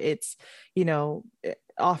 whether it's, you know,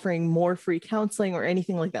 offering more free counseling or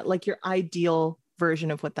anything like that, like your ideal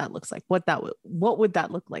version of what that looks like? What would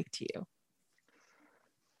that look like to you?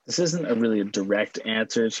 This isn't a direct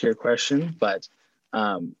answer to your question, but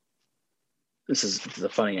this is a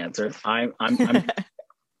funny answer. I'm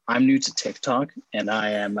new to TikTok, and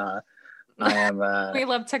I am we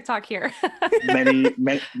love TikTok here. many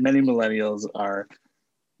millennials are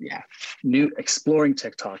new exploring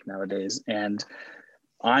TikTok nowadays, and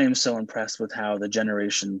I am so impressed with how the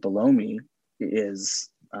generation below me is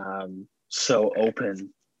so open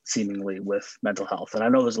seemingly with mental health. And I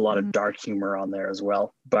know there's a lot of dark humor on there as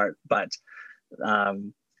well, but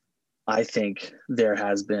I think there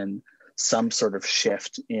has been some sort of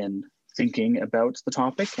shift in thinking about the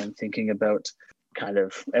topic and thinking about kind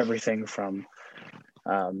of everything from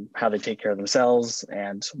how they take care of themselves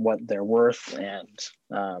and what they're worth, and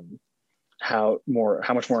how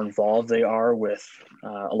much more involved they are with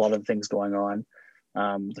a lot of things going on.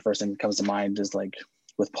 The first thing that comes to mind is like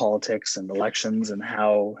with politics and elections, and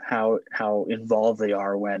how involved they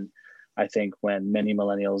are, when I think when many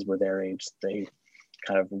millennials were their age, they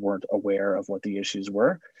kind of weren't aware of what the issues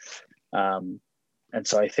were. And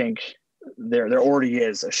so I think there already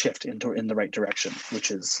is a shift in the right direction,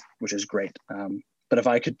 which is great. But if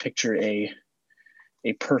I could picture a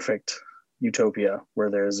perfect utopia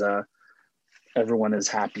where there's everyone is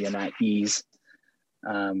happy and at ease,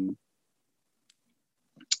 I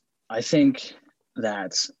think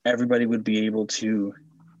that everybody would be able to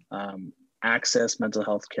access mental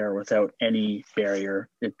health care without any barrier,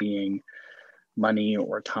 it being money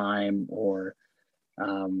or time or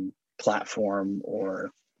platform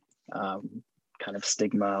or kind of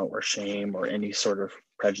stigma or shame or any sort of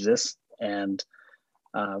prejudice. And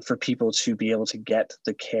for people to be able to get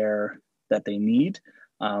the care that they need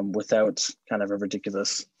without kind of a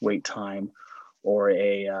ridiculous wait time or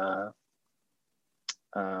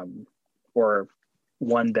or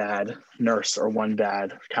one bad nurse or one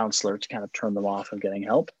bad counselor to kind of turn them off of getting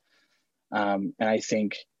help. And I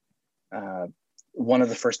think one of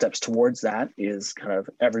the first steps towards that is kind of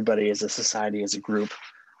everybody as a society, as a group,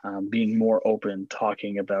 being more open,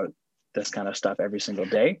 talking about this kind of stuff every single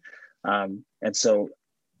day. And so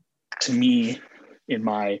to me, in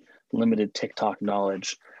my limited TikTok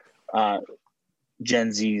knowledge, Gen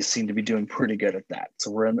Zs seem to be doing pretty good at that. So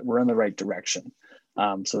we're in the right direction.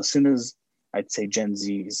 So as soon as I'd say Gen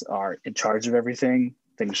Zs are in charge of everything,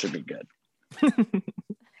 things should be good.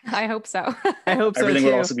 I hope so. I hope so Everything too.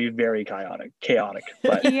 will also be very chaotic.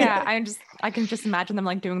 But yeah, I can just imagine them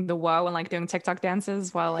like doing the whoa and like doing TikTok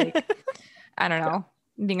dances while like, I don't know,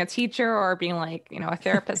 being a teacher or being like, you know, a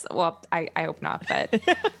therapist. Well, I hope not, but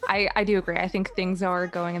I do agree. I think things are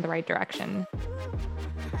going in the right direction.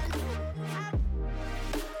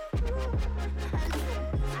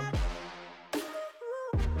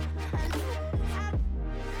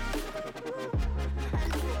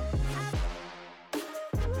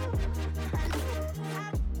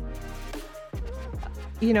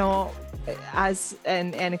 You know,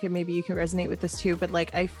 and Annika, maybe you can resonate with this too, but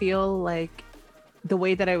like I feel like the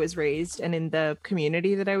way that I was raised and in the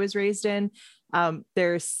community that I was raised in,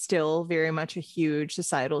 there's still very much a huge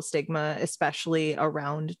societal stigma, especially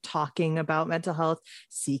around talking about mental health,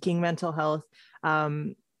 seeking mental health,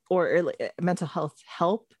 or mental health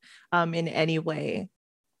help in any way.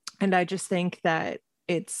 And I just think that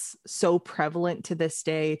it's so prevalent to this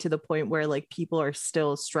day, to the point where like people are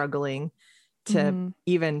still struggling to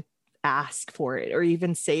even ask for it, or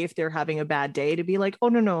even say if they're having a bad day, to be like, oh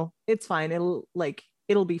no, it's fine, it'll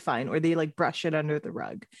be fine, or they like brush it under the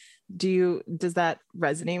rug. Does that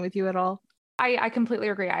resonate with you at all? I completely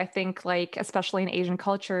agree. I think like, especially in Asian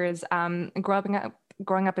cultures,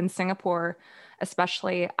 growing up in Singapore,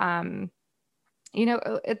 especially, you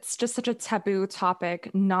know, it's just such a taboo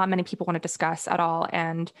topic. Not many people want to discuss at all.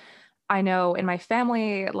 And I know in my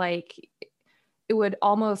family, like it would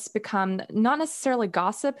almost become not necessarily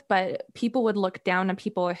gossip, but people would look down on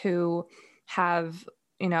people who have,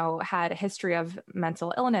 you know, had a history of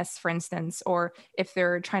mental illness, for instance, or if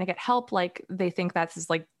they're trying to get help, like they think that's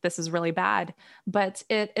like, this is really bad, but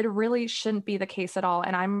it really shouldn't be the case at all.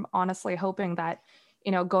 And I'm honestly hoping that,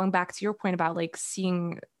 you know, going back to your point about like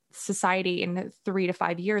seeing society in 3 to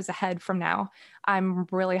 5 years ahead from now, I'm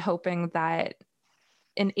really hoping that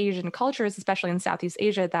in Asian cultures, especially in Southeast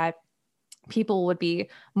Asia, that people would be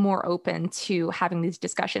more open to having these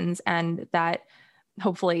discussions, and that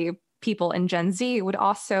hopefully people in Gen Z would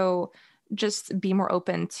also just be more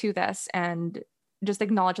open to this and just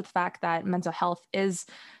acknowledge the fact that mental health is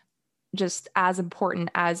just as important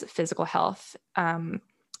as physical health.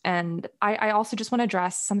 And I also just want to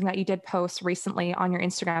address something that you did post recently on your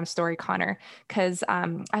Instagram story, Connor, because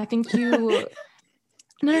I think you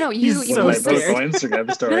No, you He's so post this. scared.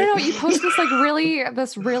 Instagram story. No, you post this like really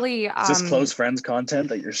Is this close friends content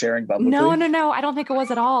that you're sharing publicly? No, I don't think it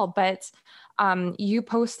was at all. But you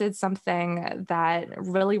posted something that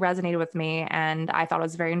really resonated with me, and I thought it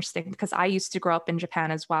was very interesting because I used to grow up in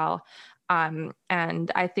Japan as well. And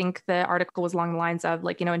I think the article was along the lines of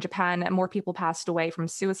like, you know, in Japan, more people passed away from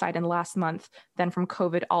suicide in the last month than from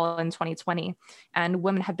COVID all in 2020. And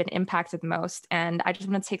women have been impacted the most. And I just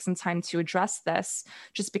want to take some time to address this,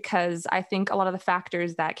 just because I think a lot of the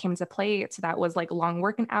factors that came into play to that was like long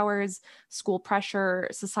working hours, school pressure,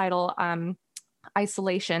 societal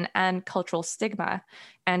isolation, and cultural stigma.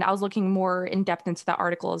 And I was looking more in depth into that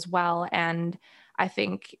article as well. And I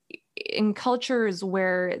think in cultures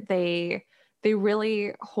where they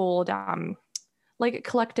really hold like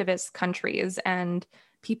collectivist countries and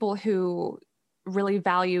people who really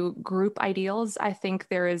value group ideals, I think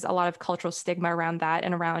there is a lot of cultural stigma around that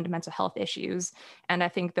and around mental health issues. And I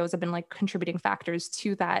think those have been like contributing factors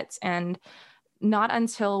to that. And not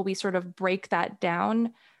until we sort of break that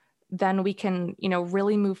down, then we can, you know,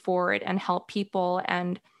 really move forward and help people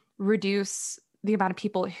and reduce the amount of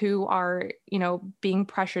people who are, you know, being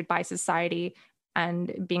pressured by society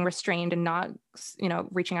and being restrained and not, you know,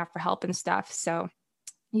 reaching out for help and stuff. So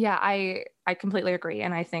yeah, I completely agree.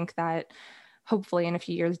 And I think that hopefully in a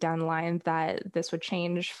few years down the line that this would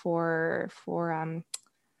change for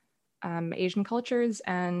Asian cultures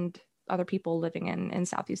and other people living in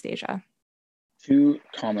Southeast Asia. 2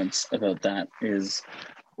 comments about that is,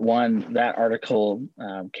 one, that article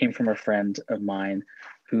came from a friend of mine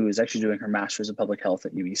who is actually doing her master's of public health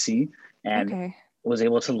at UBC and was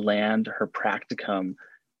able to land her practicum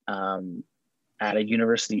at a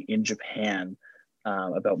university in Japan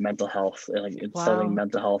about mental health, like studying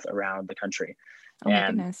mental health around the country. My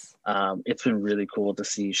goodness. It's been really cool to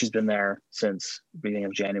see. She's been there since beginning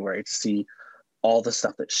of January, to see all the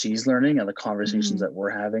stuff that she's learning and the conversations that we're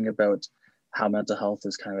having about how mental health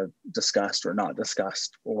is kind of discussed or not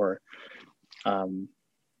discussed or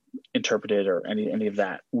interpreted or any of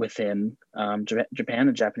that within Japan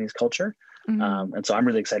and Japanese culture. And so I'm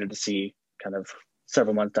really excited to see kind of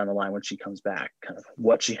several months down the line when she comes back, kind of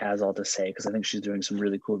what she has all to say, because I think she's doing some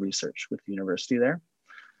really cool research with the university there.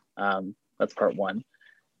 That's part 1.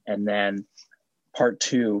 And then part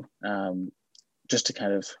 2, just to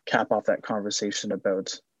kind of cap off that conversation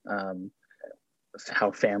about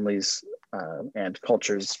how families and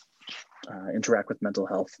cultures interact with mental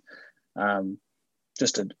health.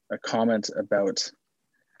 Just a comment about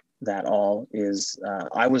that all is,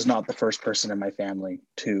 I was not the first person in my family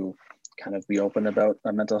to kind of be open about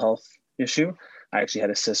a mental health issue. I actually had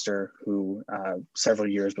a sister who several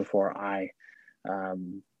years before I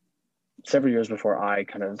kind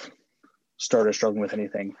of started struggling with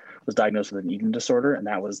anything, was diagnosed with an eating disorder. And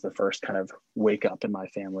that was the first kind of wake up in my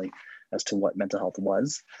family as to what mental health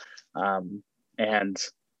was. And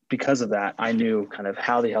because of that, I knew kind of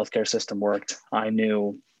how the healthcare system worked. I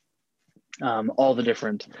knew all the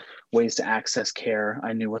different ways to access care.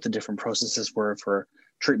 I knew what the different processes were for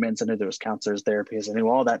treatments. I knew there was counselors, therapists, I knew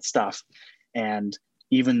all that stuff. And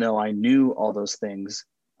even though I knew all those things,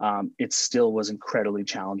 it still was incredibly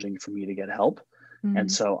challenging for me to get help.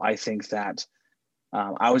 And so I think that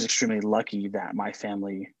I was extremely lucky that my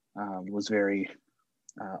family was very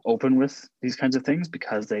open with these kinds of things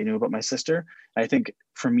because they knew about my sister. I think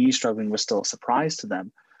for me, struggling was still a surprise to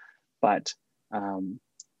them, but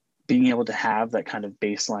being able to have that kind of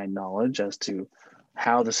baseline knowledge as to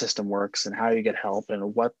how the system works and how you get help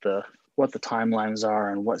and what the timelines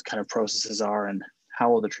are and what kind of processes are and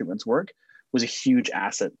how all the treatments work was a huge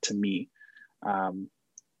asset to me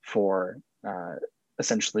for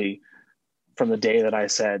essentially from the day that I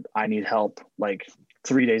said, I need help, like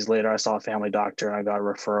 3 days later, I saw a family doctor and I got a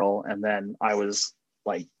referral. And then I was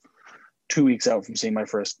like 2 weeks out from seeing my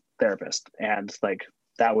first therapist. And like,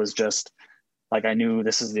 that was just like, I knew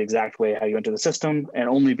this is the exact way how you enter the system, and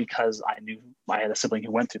only because I knew I had a sibling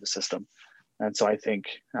who went through the system. And so I think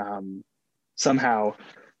somehow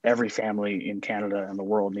every family in Canada and the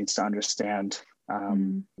world needs to understand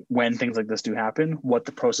when things like this do happen, what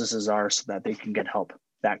the processes are so that they can get help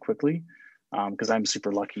that quickly. Because I'm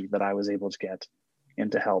super lucky that I was able to get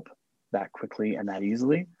into help that quickly and that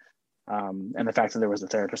easily. And the fact that there was a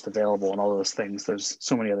therapist available and all those things, there's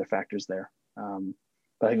so many other factors there.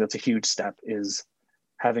 But I think that's a huge step, is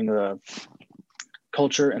having the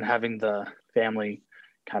culture and having the family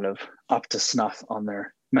kind of up to snuff on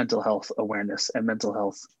their mental health awareness and mental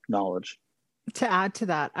health knowledge. To add to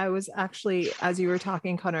that, I was actually, as you were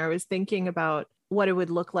talking, Connor, I was thinking about what it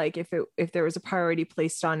would look like if there was a priority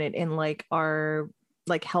placed on it in like our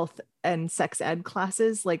like health and sex ed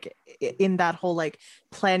classes, like in that whole like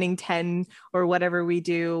planning 10 or whatever we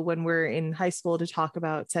do when we're in high school to talk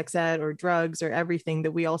about sex ed or drugs or everything,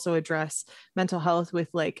 that we also address mental health with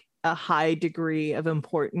like a high degree of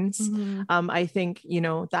importance. I think, you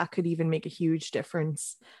know, that could even make a huge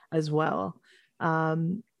difference as well.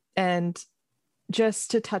 And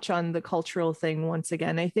just to touch on the cultural thing once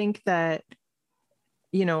again, I think that,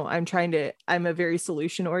 you know, I'm a very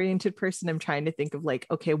solution oriented person. I'm trying to think of like,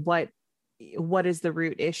 okay, what is the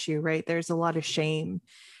root issue, right? There's a lot of shame.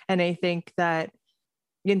 And I think that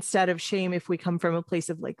instead of shame, if we come from a place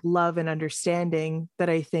of like love and understanding, that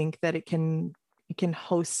I think that it can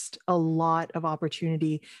host a lot of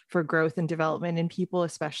opportunity for growth and development in people,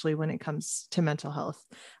 especially when it comes to mental health.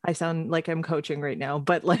 I sound like I'm coaching right now,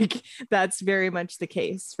 but like that's very much the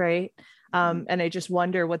case, right? And I just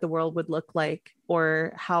wonder what the world would look like,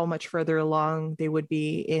 or how much further along they would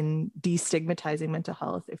be in destigmatizing mental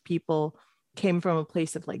health if people came from a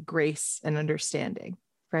place of like grace and understanding,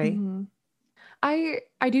 right?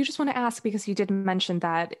 I do just want to ask, because you did mention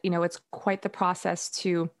that, you know, it's quite the process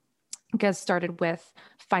to get started with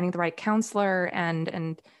finding the right counselor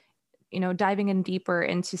and you know, diving in deeper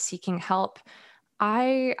into seeking help.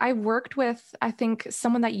 I worked with, I think,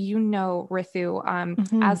 someone that you know, Ritu,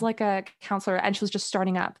 as like a counselor, and she was just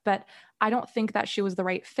starting up, but I don't think that she was the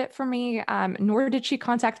right fit for me, nor did she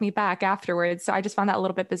contact me back afterwards. So I just found that a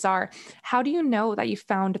little bit bizarre. How do you know that you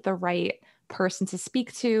found the right person to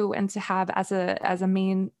speak to and to have as a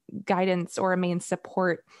main guidance or a main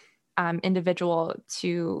support individual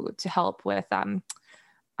to help with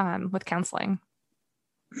counseling?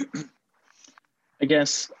 I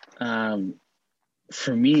guess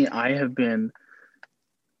for me, I have been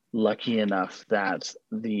lucky enough that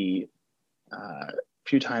the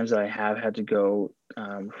few times that I have had to go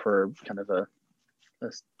for kind of a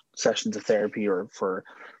sessions of therapy or for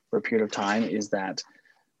a period of time, is that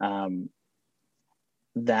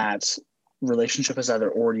that relationship has either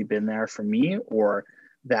already been there for me, or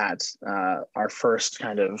that our first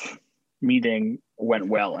kind of meeting went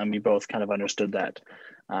well and we both kind of understood that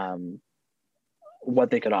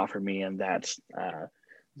what they could offer me, and that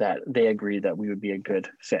they agreed that we would be a good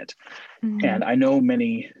fit. And I know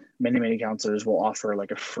many counselors will offer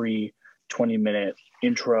like a free 20-minute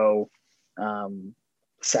intro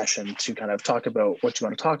session to kind of talk about what you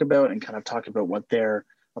want to talk about, and kind of talk about what their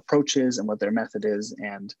approach is and what their method is,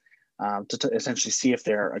 and to essentially see if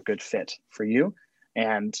they're a good fit for you.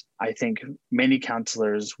 And I think many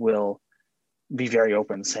counselors will be very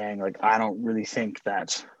open, saying like, I don't really think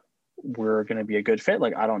that we're going to be a good fit.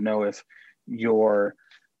 Like, I don't know if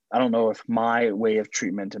my way of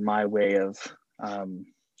treatment and my way of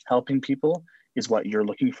helping people is what you're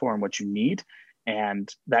looking for and what you need. And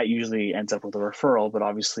that usually ends up with a referral, but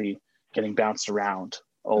obviously getting bounced around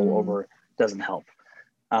all over doesn't help.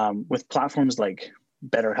 With platforms like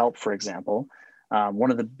BetterHelp, for example, one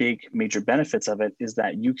of the big major benefits of it is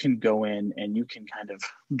that you can go in and you can kind of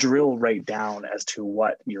drill right down as to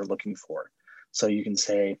what you're looking for. So you can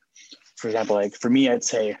say, for example, like for me, I'd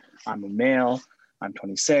say I'm a male, I'm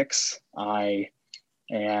 26, I'm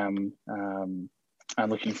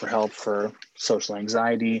looking for help for social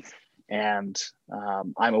anxiety, and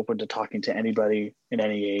I'm open to talking to anybody in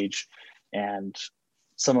any age. And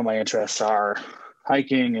some of my interests are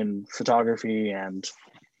hiking and photography and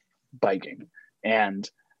biking. And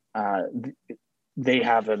they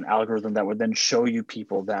have an algorithm that would then show you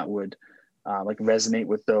people that would like resonate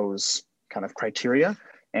with those kind of criteria.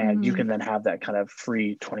 And you can then have that kind of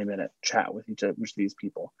free 20-minute chat with each of these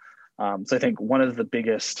people. So I think one of the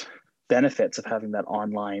biggest benefits of having that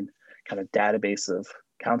online kind of database of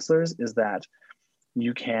counselors is that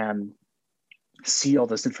you can see all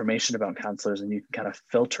this information about counselors, and you can kind of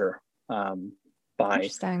filter by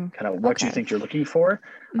kind of what you think you're looking for.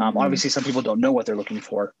 Obviously, some people don't know what they're looking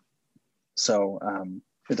for, So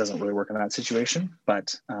it doesn't really work in that situation.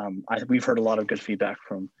 But we've heard a lot of good feedback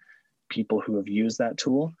from people who have used that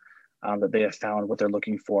tool, that they have found what they're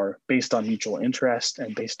looking for based on mutual interest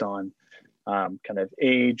and based on kind of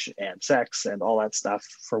age and sex and all that stuff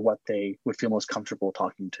for what they would feel most comfortable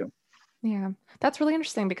talking to. Yeah, that's really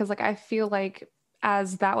interesting because like I feel like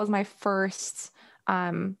as that was my first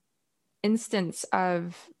instance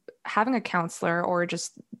of having a counselor or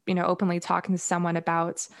just, you know, openly talking to someone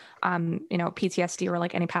about, you know, PTSD or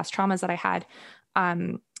like any past traumas that I had,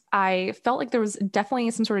 I felt like there was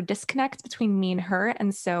definitely some sort of disconnect between me and her.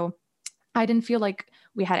 And so I didn't feel like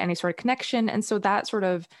we had any sort of connection. And so that sort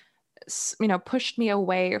of, you know, pushed me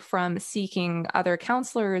away from seeking other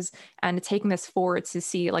counselors and taking this forward to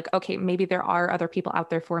see like, okay, maybe there are other people out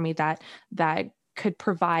there for me that could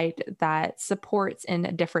provide that support in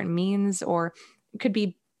a different means or could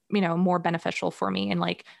be, you know, more beneficial for me and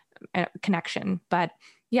like a connection. But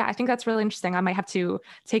yeah, I think that's really interesting. I might have to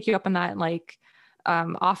take you up on that like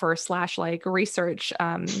offer / like research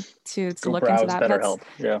to look into that. BetterHelp.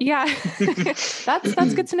 Yeah.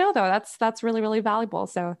 That's good to know though. That's really, really valuable.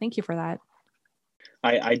 So thank you for that.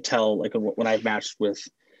 I tell like when I've matched with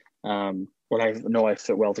when I know I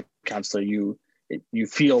fit well to counselor, you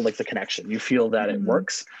feel like the connection, you feel that it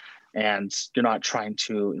works, and you're not trying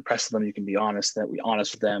to impress them. You can be honest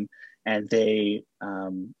with them, and they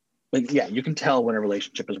you can tell when a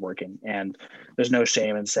relationship is working, and there's no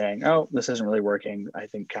shame in saying, oh, this isn't really working. I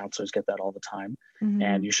think counselors get that all the time.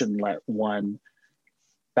 And you shouldn't let one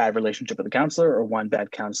bad relationship with a counselor or one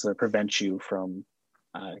bad counselor prevent you from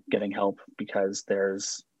getting help, because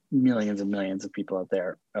there's millions and millions of people out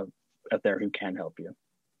there who can help you.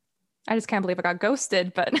 I just can't believe I got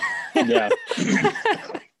ghosted, but yeah.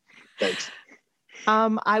 Thanks.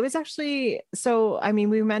 I was actually,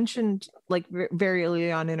 we mentioned like very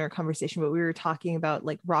early on in our conversation, but we were talking about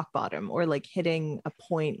like rock bottom or like hitting a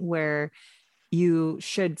point where you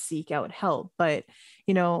should seek out help. But,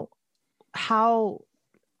 you know, how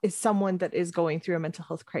is someone that is going through a mental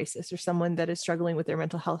health crisis or someone that is struggling with their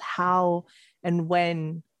mental health, how and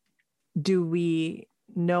when do we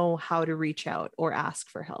know how to reach out or ask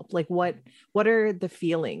for help? Like what are the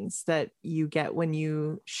feelings that you get when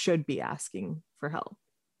you should be asking for help?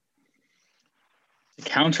 To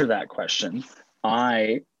counter that question,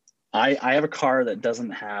 I have a car that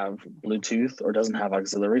doesn't have Bluetooth or doesn't have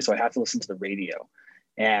auxiliary, so I have to listen to the radio.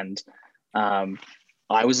 And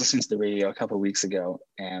I was listening to the radio a couple of weeks ago,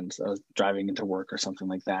 and I was driving into work or something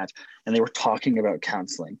like that, and they were talking about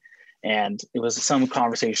counseling. And it was some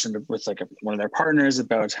conversation with like one of their partners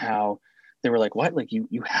about how they were like, what, like you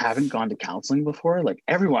haven't gone to counseling before? Like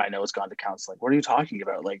everyone I know has gone to counseling. What are you talking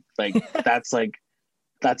about? Like that's the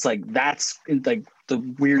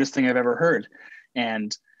weirdest thing I've ever heard.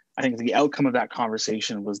 And I think the outcome of that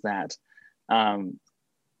conversation was that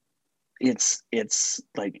it's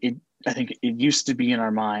like it. I think it used to be in our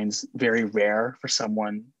minds very rare for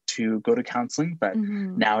someone to go to counseling, but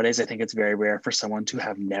nowadays I think it's very rare for someone to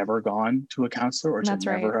have never gone to a counselor or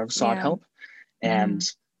never have sought help. And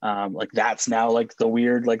like that's now like the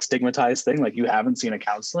weird like stigmatized thing, like you haven't seen a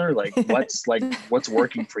counselor, like what's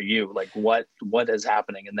working for you, like what is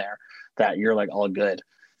happening in there that you're like all good.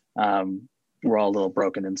 We're all a little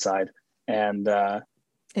broken inside. And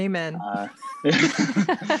amen.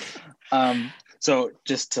 So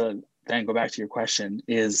just to then go back to your question,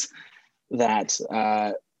 is that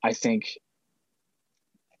I think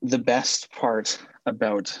the best part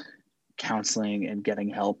about counseling and getting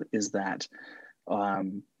help is that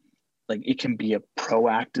like it can be a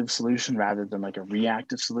proactive solution rather than like a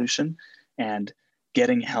reactive solution, and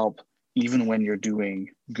getting help even when you're doing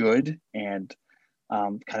good and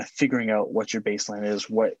kind of figuring out what your baseline is,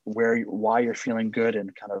 why you're feeling good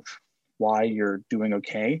and kind of why you're doing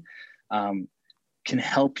okay, can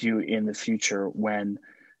help you in the future when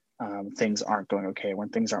things aren't going okay, when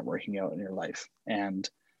things aren't working out in your life. And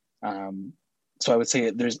so I would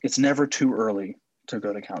say it's never too early to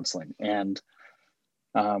go to counseling, and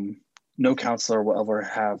no counselor will ever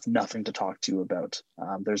have nothing to talk to you about.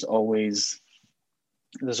 There's always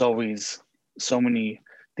so many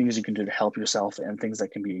things you can do to help yourself and things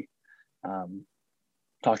that can be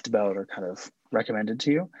talked about or kind of recommended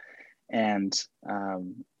to you. And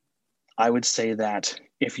I would say that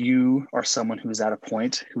if you are someone who is at a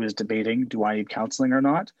point who is debating, do I need counseling or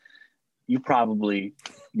not? You probably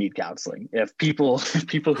need counseling. If people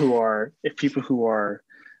who are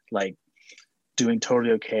like doing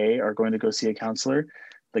totally okay are going to go see a counselor,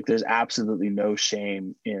 like there's absolutely no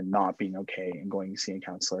shame in not being okay and going to see a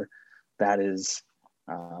counselor. That is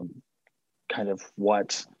kind of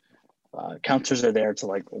what counselors are there to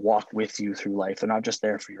like walk with you through life. They're not just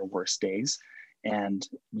there for your worst days, and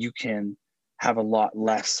you can have a lot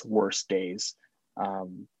less worse days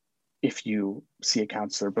if you see a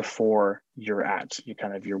counselor before you're at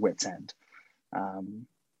your wit's end. And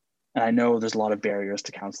I know there's a lot of barriers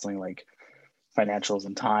to counseling, like financials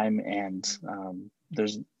and time, and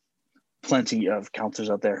there's plenty of counselors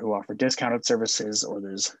out there who offer discounted services, or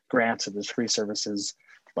there's grants, or there's free services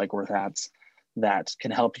like Worth Hats that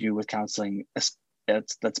can help you with counseling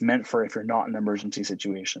that's meant for if you're not in an emergency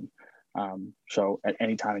situation. So at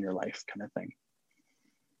any time in your life kind of thing.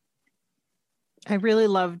 I really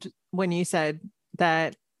loved when you said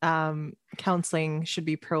that counseling should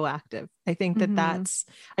be proactive. I think that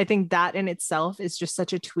I think that in itself is just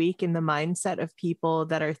such a tweak in the mindset of people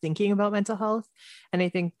that are thinking about mental health. And I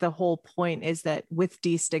think the whole point is that with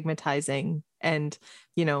destigmatizing and,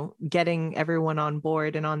 getting everyone on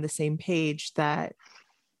board and on the same page, that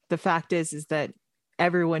the fact is that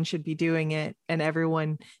everyone should be doing it, and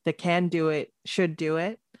everyone that can do it should do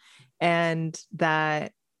it, and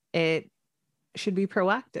that it should be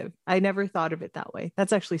proactive. I never thought of it that way.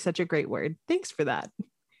 That's actually such a great word. Thanks for that.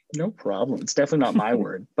 No problem. It's definitely not my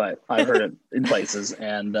word, but I've heard it in places,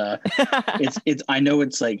 and it's. I know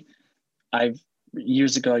it's like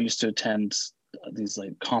years ago I used to attend these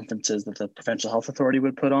like conferences that the Provincial Health Authority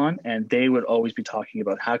would put on, and they would always be talking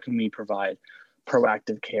about how can we provide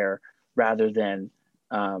proactive care rather than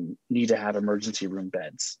need to have emergency room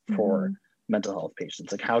beds for mental health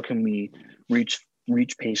patients. Like how can we reach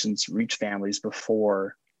patients, reach families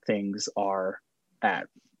before things are at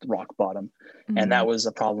rock bottom. And that was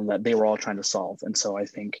a problem that they were all trying to solve. And so I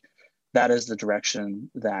think that is the direction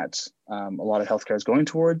that a lot of healthcare is going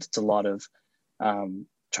towards. It's a lot of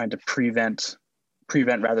trying to prevent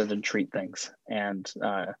rather than treat things. And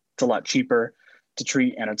it's a lot cheaper to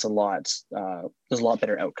treat, and it's there's a lot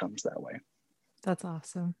better outcomes that way. That's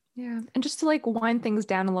awesome. Yeah. And just to like wind things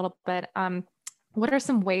down a little bit, what are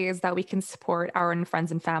some ways that we can support our own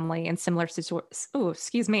friends and family in similar situations? Oh,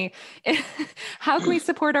 excuse me. How can we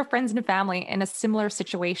support our friends and family in a similar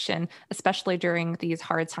situation, especially during these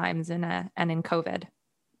hard times and in COVID?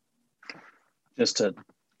 Just to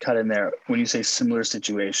cut in there, when you say similar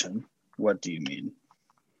situation, what do you mean?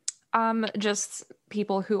 Just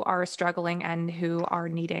people who are struggling and who are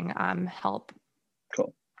needing help.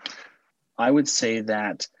 Cool. I would say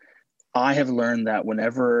that I have learned that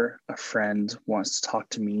whenever a friend wants to talk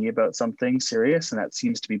to me about something serious and that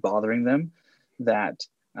seems to be bothering them, that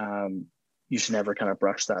you should never kind of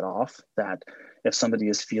brush that off. That if somebody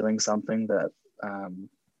is feeling something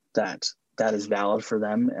that is valid for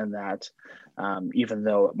them, and that even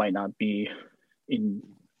though it might not be in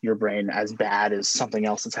your brain as bad as something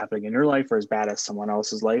else that's happening in your life or as bad as someone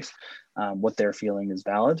else's life, what they're feeling is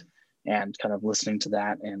valid. And kind of listening to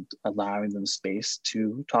that and allowing them space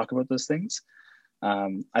to talk about those things.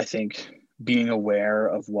 I think being aware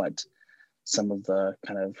of what some of the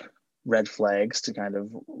kind of red flags to kind of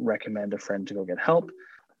recommend a friend to go get help,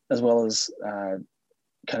 as well as kind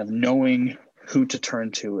of knowing who to turn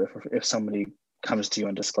to if somebody comes to you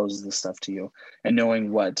and discloses this stuff to you, and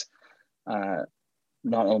knowing what,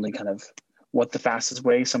 not only kind of what the fastest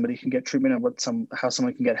way somebody can get treatment and how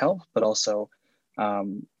someone can get help, but also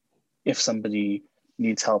if somebody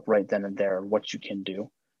needs help right then and there, what you can do.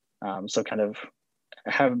 So kind of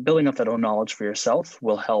building up that own knowledge for yourself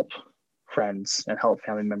will help friends and help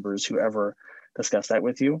family members, whoever discuss that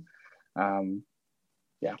with you.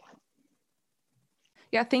 Yeah.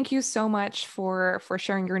 Thank you so much for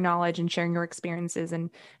sharing your knowledge and sharing your experiences and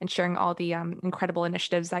sharing all the incredible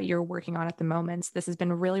initiatives that you're working on at the moment. This has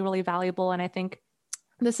been really, really valuable. And I think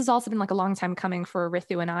this has also been like a long time coming for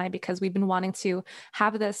Ritu and I, because we've been wanting to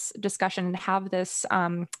have this discussion and have this,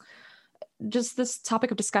 just this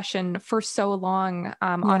topic of discussion for so long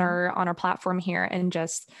on our platform here, and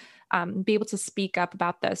just be able to speak up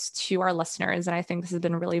about this to our listeners. And I think this has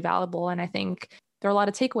been really valuable. And I think there are a lot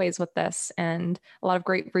of takeaways with this, and a lot of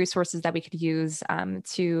great resources that we could use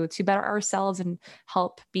to better ourselves and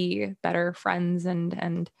help be better friends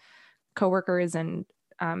and coworkers and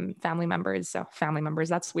family members. So family members,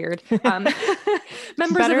 that's weird. Members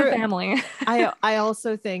of the family. I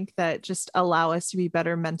also think that just allow us to be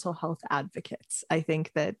better mental health advocates. I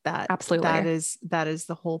think that absolutely that is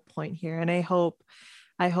the whole point here. And I hope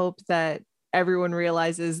that everyone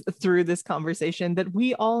realizes through this conversation that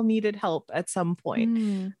we all needed help at some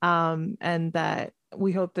point. And that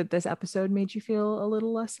we hope that this episode made you feel a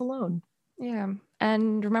little less alone. Yeah.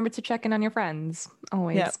 And remember to check in on your friends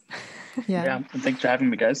always. Yeah. And thanks for having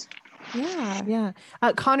me, guys. Yeah.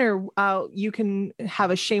 Connor, you can have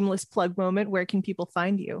a shameless plug moment. Where can people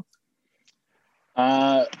find you?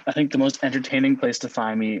 I think the most entertaining place to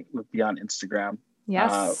find me would be on Instagram.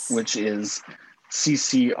 Yes. Which is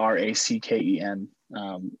CCRACKEN.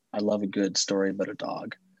 I love a good story about a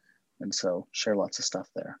dog. And so share lots of stuff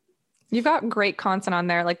there. You've got great content on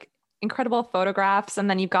there, like incredible photographs. And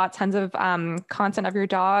then you've got tons of content of your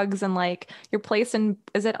dogs and like your place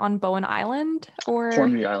is it on Bowen Island or?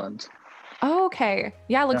 Hornby Island. Oh, okay.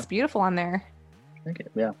 Yeah, it looks beautiful on there. Thank you.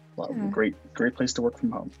 Yeah. Well, great place to work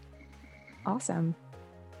from home. Awesome.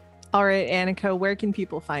 All right, Annika, where can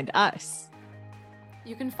people find us?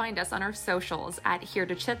 You can find us on our socials at Here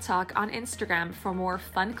to Chit Talk on Instagram for more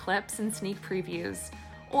fun clips and sneak previews,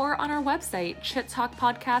 or on our website,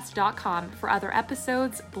 chittalkpodcast.com, for other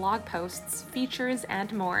episodes, blog posts, features,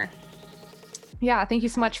 and more. Yeah, thank you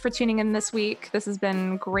so much for tuning in this week. This has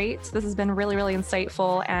been great. This has been really, really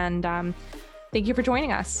insightful, and thank you for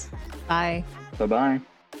joining us. Bye. Bye-bye.